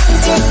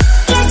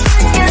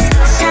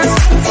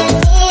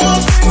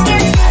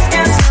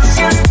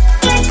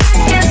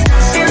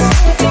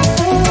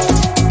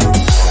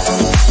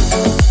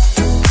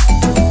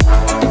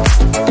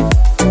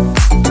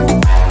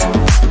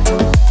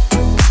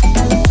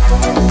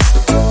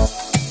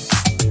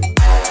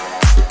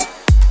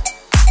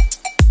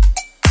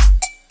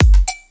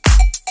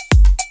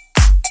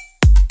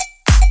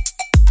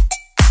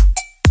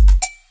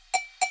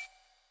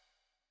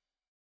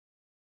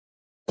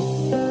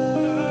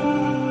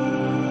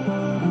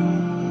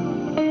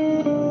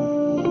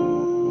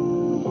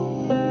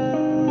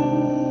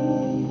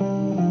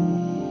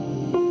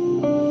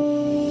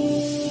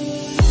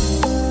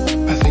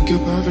 I think you're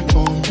perfect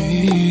for me.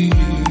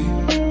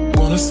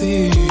 Wanna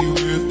see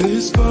where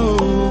this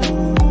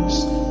goes.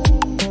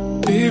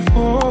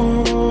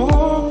 Before,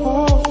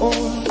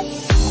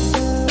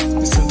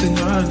 it's something I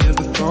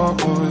never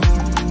thought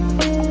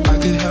I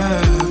could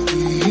have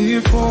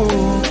before.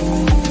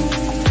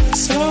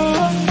 So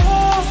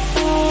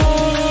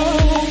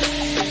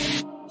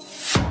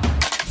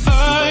I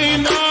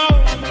know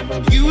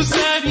you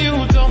said you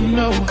don't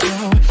know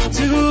how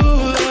to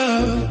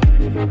love.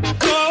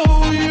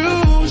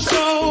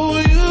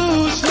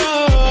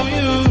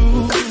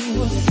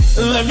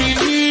 Let me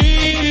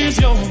ease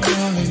your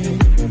mind.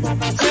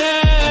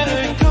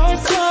 Take your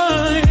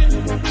time.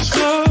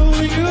 Show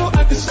you,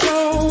 I can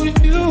show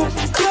you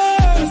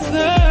just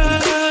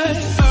that.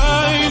 I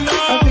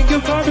know. I think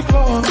you're perfect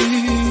for me.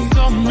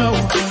 Don't know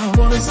how.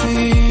 Wanna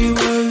see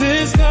where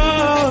this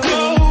goes.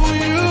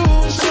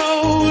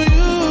 Show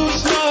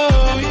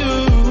you.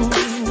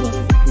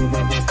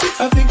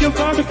 I think you're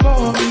perfect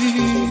for me.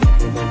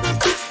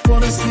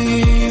 Wanna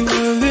see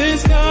where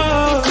this goes.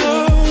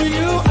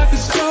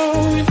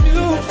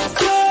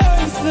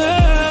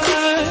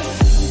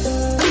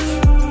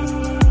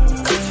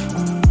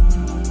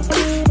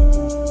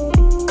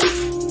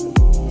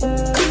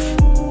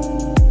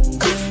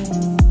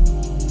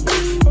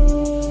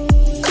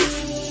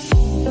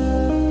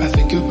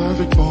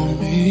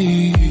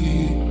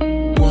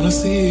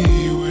 See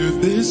where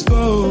this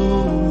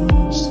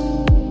goes.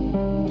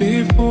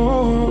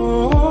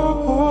 Before,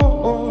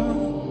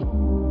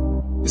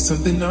 it's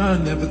something I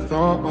never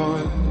thought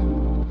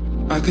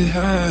I could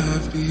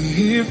have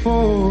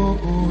before.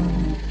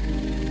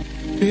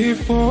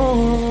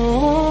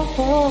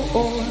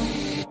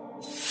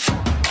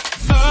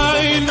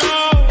 I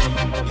know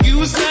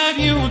you said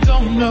you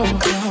don't know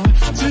how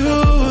to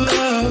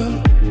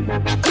love.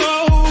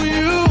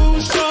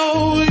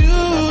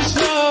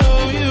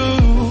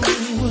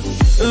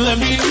 Let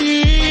me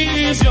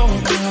ease your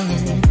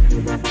mind.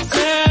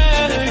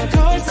 Take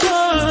your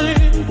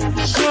time.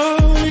 Show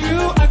you,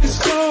 I can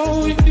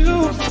show you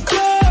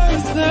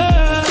just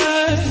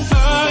that.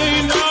 I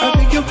know. I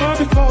think you're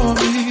perfect for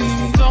me.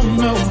 Don't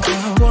know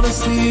how. Wanna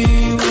see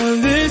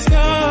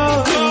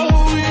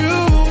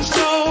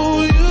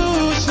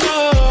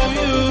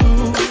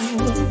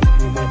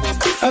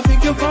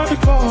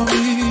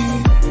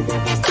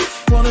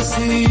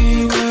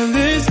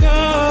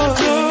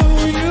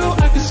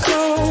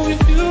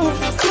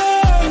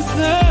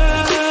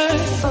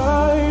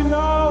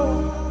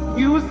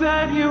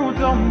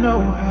don't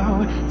know how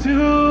to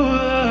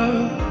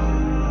love.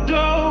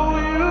 Show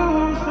you,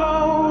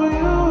 show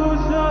you,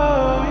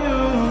 show you.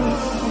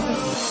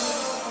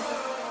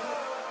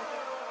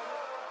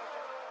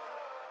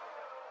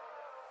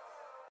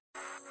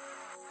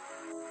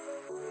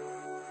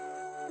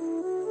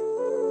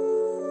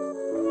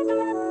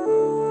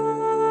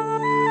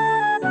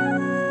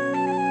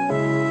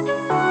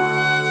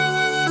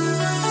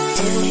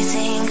 Do you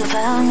think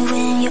about me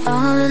when you're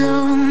all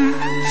alone?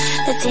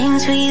 The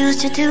things we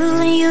used to do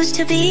and used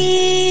to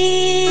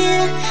be.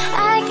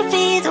 I could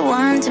be the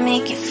one to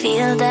make you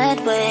feel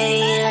that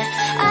way.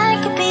 I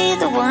could be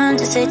the one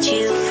to set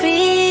you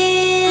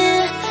free.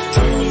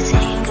 Do you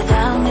think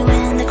about me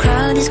when the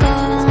crowd is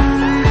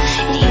gone?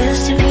 It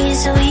used to be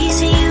so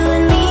easy, you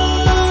and me.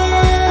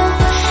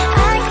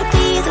 I could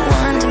be the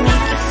one to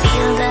make you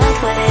feel that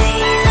way.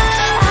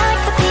 I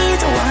could be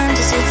the one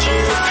to set you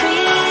free.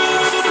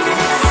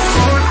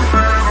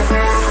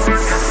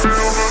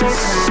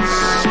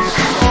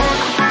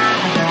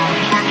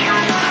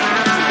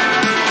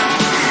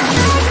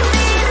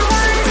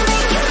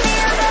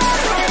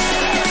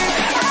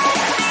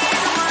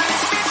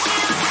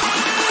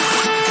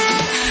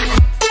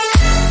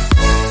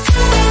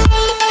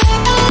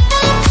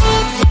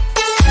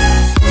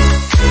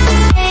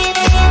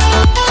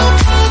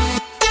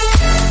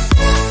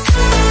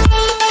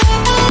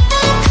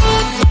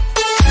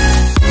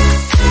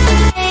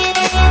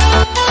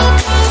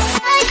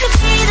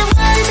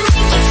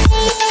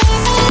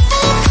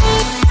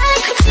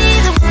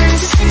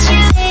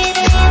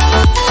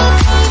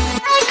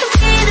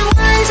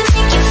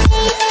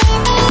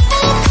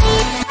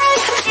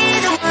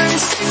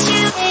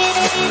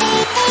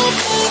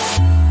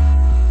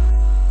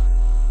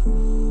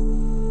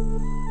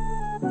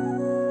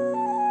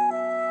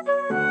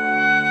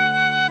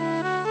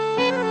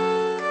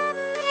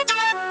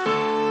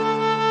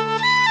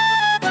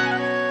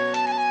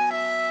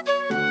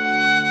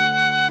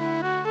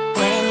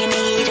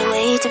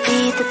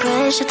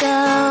 Pressure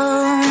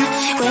down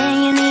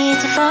when you need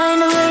to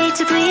find a way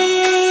to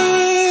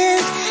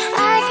breathe.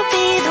 I could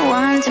be the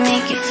one to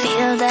make you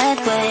feel that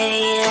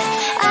way.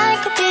 I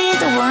could be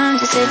the one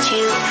to set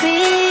you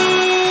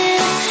free.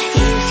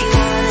 If you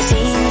wanna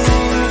see me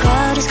when the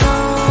crowd is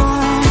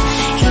gone,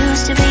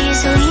 used to be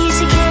so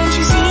easy, can't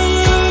you see?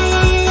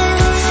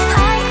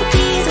 I could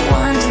be the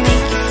one to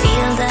make you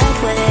feel that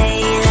way.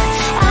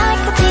 I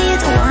could be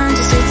the one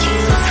to set you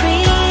free.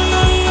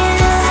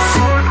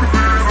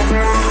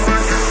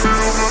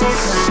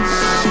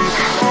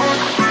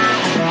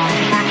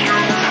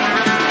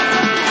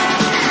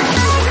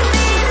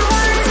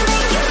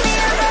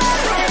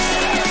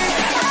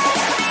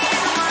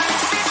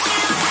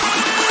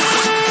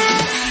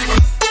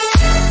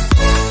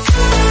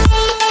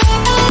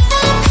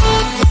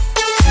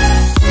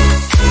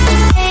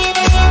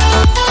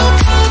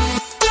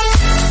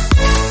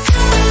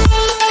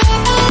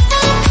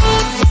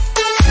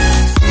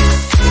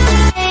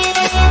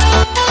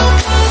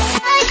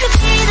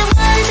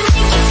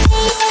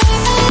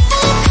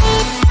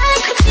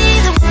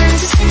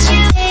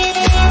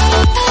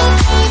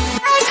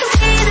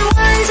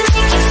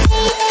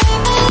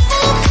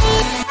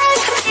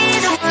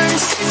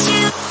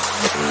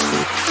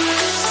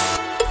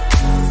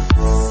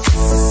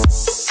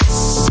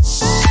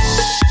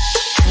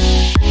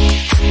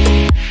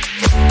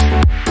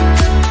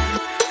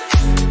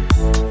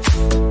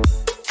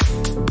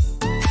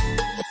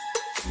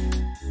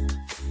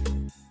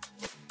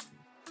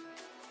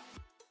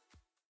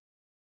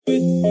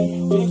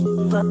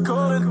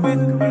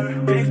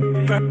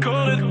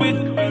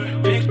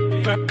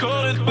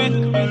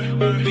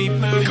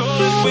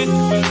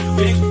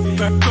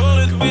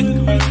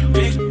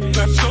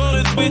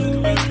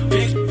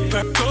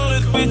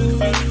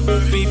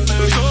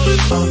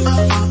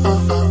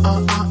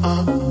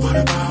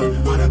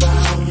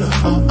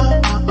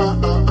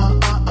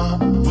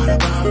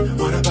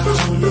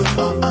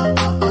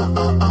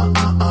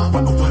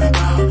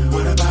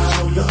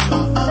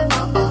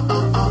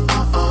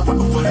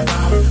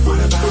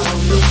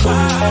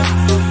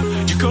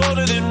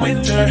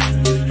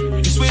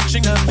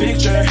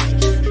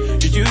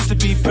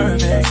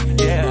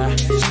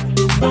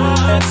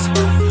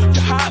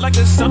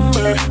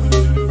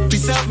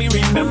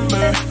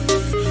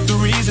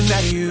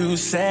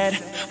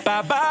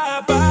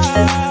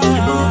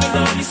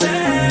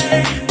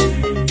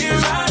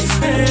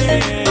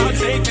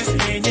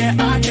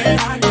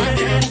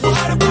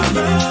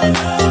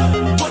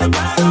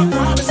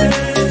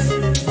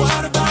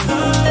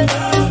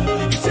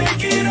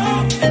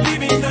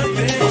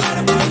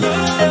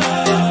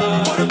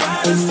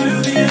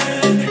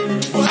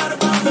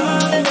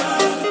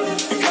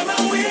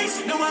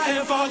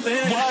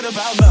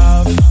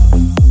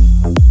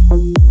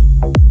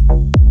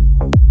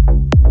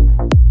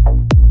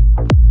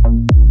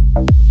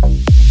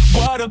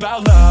 What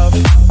about love?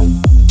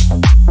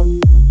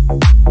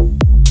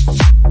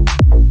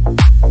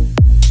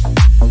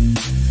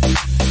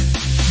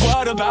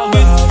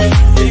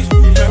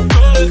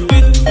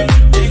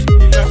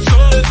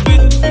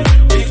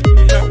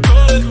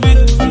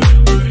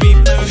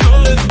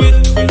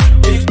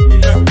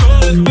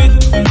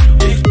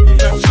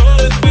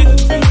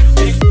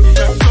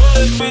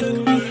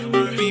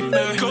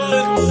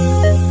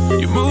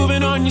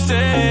 you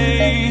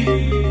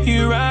say,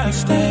 here I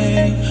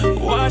stay,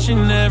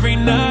 watching every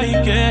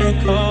night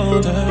get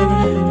colder.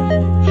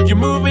 You're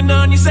moving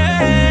on, you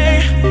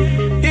say,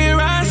 here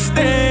I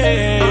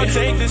stay. I'll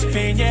take this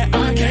pain, yeah,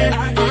 I can.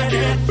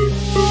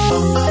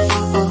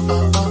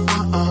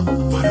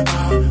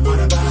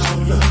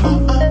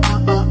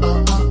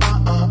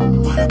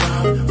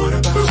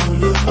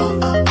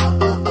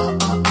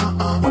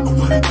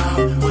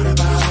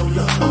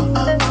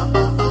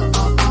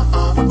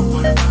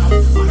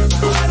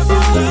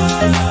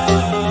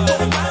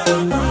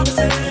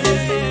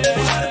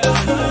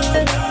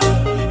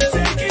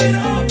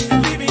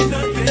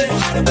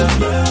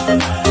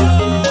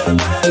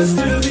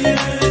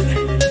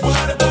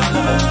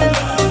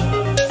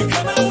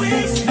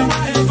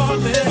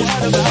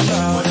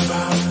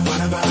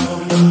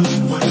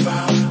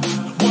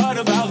 What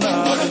about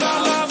love? What about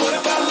love?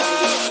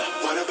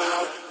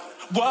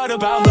 What about love? What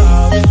about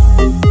love?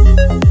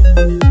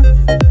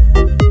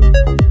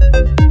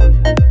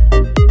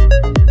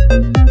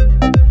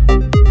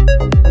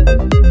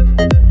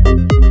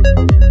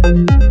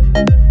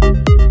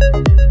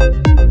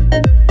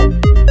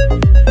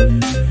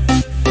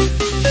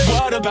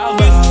 What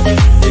about love?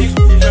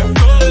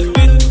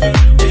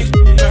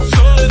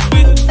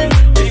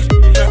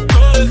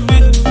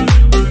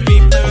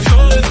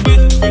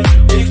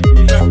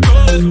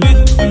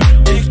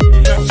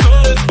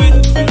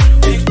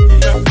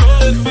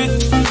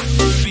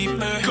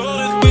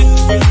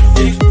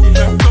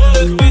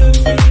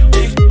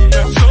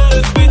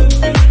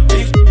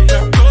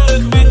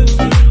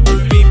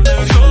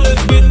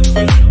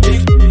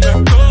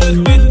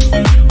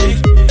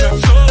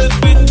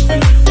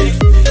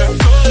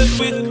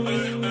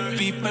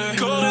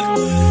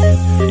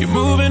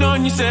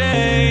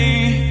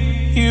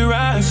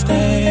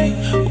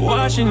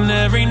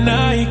 Every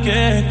night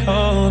get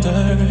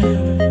colder.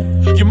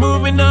 You're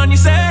moving on, you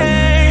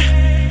say,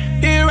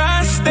 here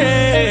I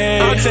stay.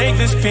 I'll take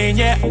this pain,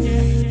 yeah,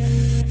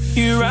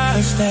 here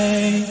I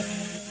stay.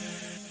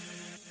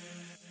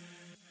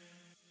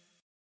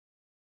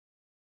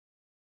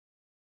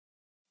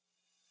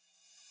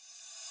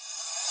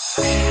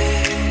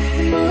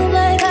 Move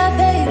like that,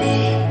 baby,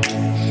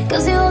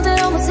 'cause you hold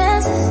it on my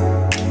senses,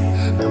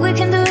 but we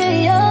can do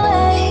it your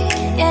way,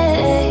 yeah,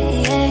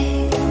 yeah.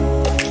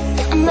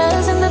 I'm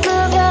losing the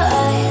blue of your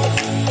eyes,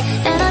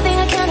 and I think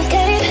I can't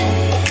escape,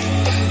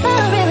 but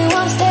I really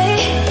want to stay,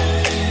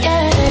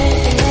 yeah.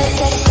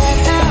 Take a step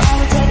now, I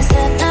will take a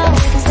step now,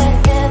 we can stay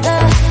together,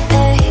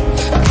 hey.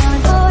 I'm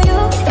falling for you,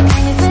 you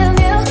make me feel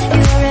new,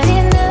 you already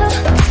knew,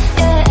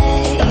 yeah.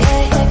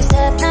 Take a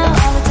step now,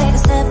 I will take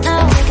a step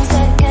now, we can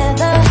stay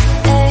together,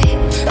 hey.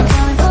 I'm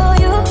falling for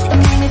you, you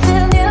make me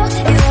feel new,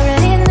 you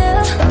already knew,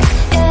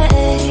 yeah.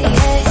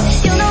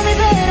 You know me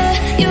better,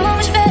 you know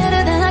much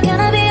better than I can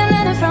be a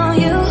letter from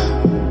you.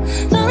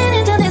 Falling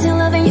into this in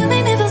love and you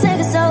make me feel safe,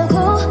 it's so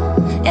cool,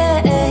 yeah.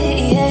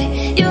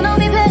 You know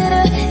me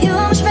better, you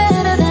know much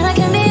better than I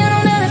can be a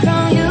letter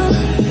from you.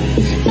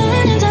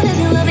 Falling into this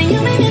in love and you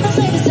make me feel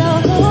safe, it's so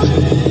cool,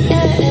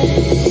 yeah.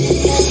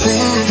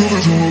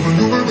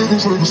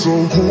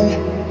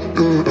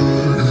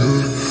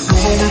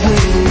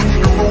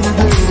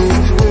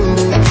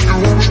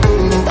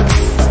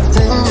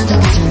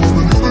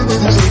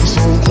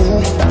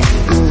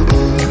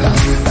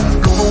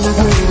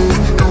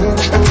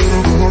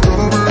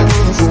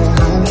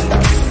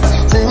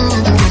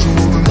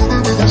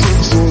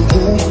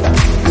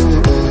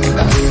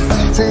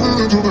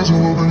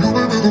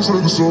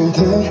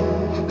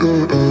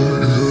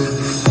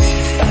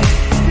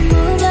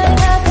 Move like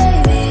that,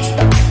 baby,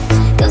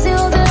 'cause you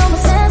hold it on my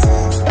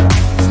senses,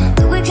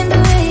 but we can do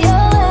it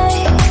your way,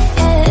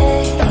 yeah.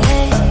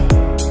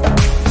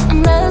 I'm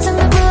losing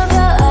the blue of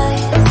your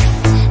eyes,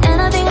 and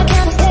I think I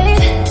can't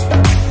escape,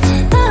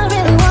 but I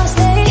really want to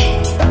stay,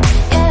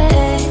 yeah.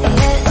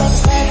 Take a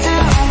step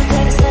now, I will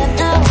take a step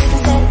now, we can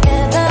stay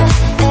together,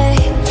 hey.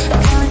 I'm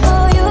falling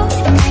for you,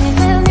 you make me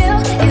feel new,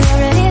 you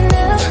already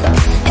knew,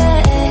 yeah.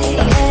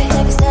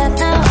 Take a step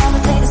now, I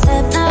will take a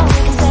step now, we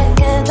can stay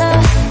together,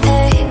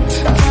 hey.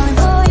 I'm falling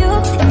for you,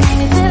 you make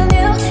me feel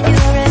new, you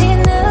already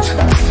knew,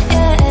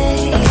 yeah.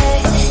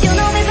 You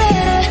know me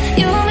better,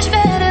 you know much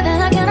better than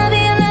I can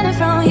be a letter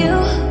from you.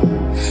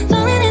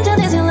 Falling into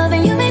this in love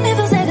and you make me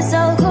feel safe, it's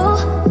so cool,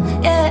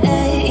 yeah.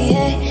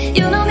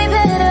 You know me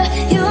better,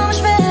 you know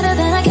much better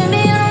than I can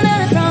be a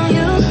letter from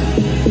you.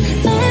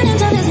 Falling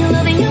into this in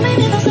love and you make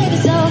me feel safe,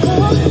 it's so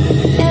cool,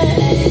 yeah.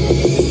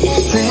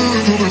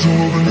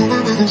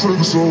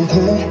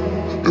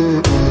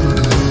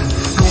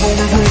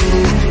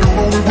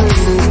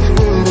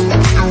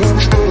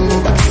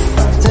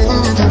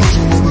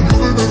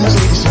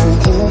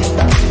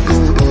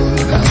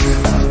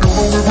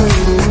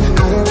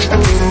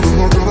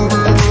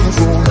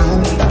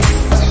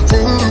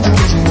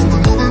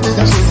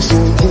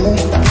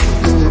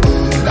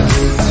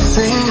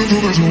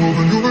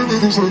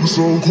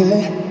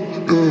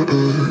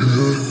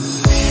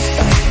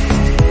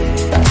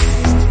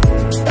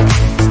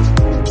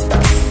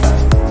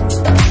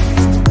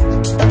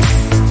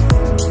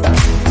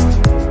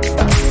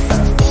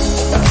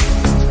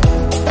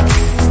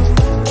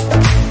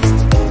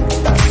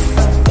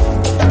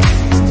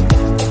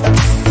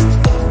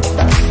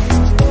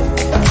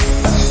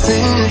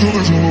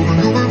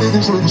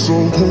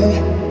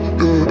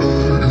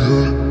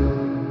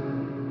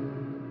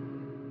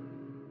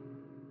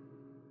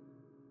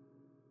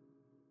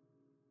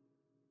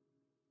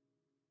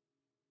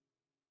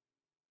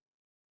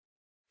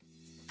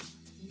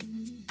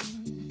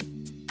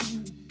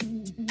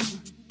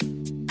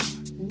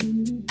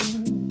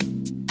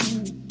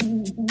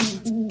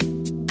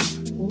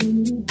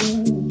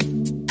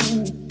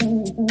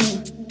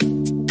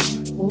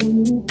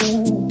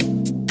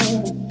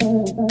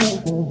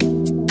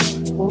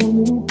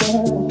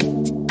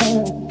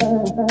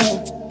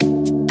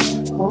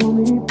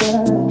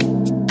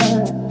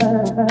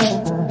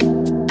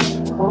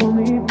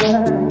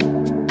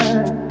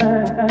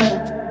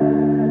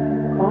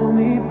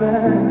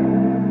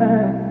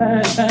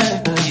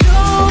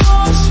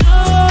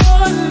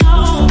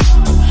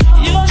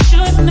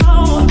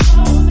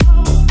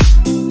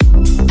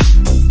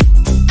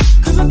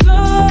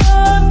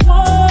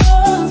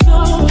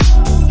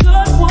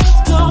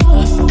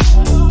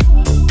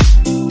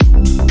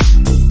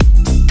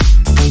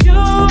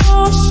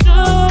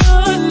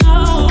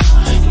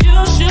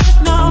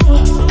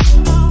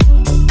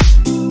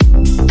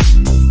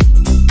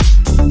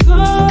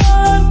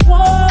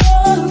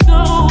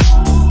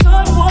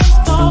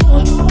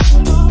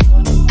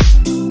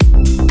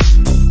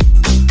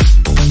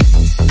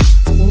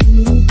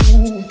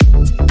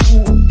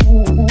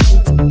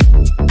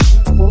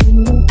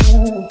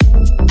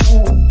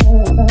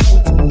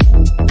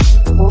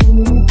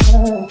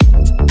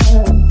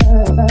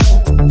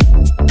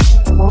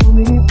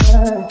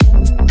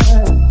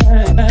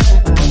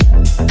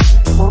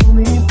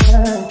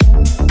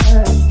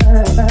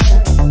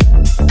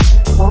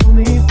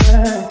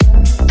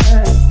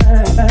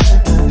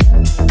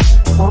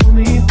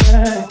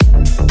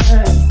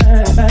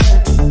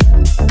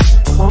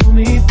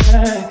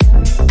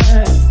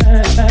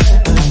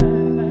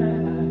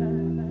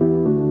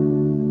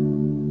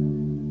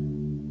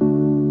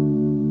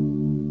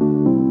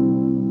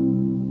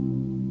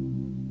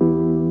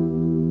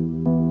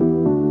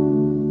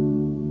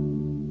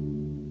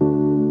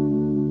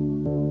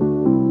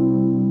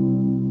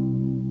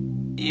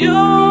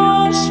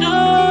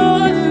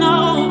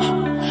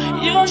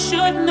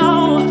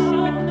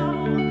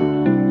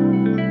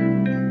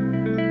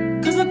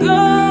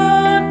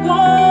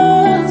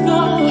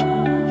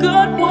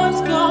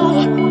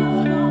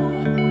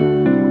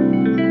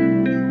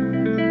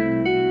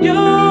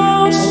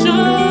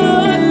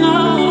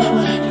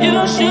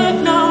 You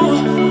should know.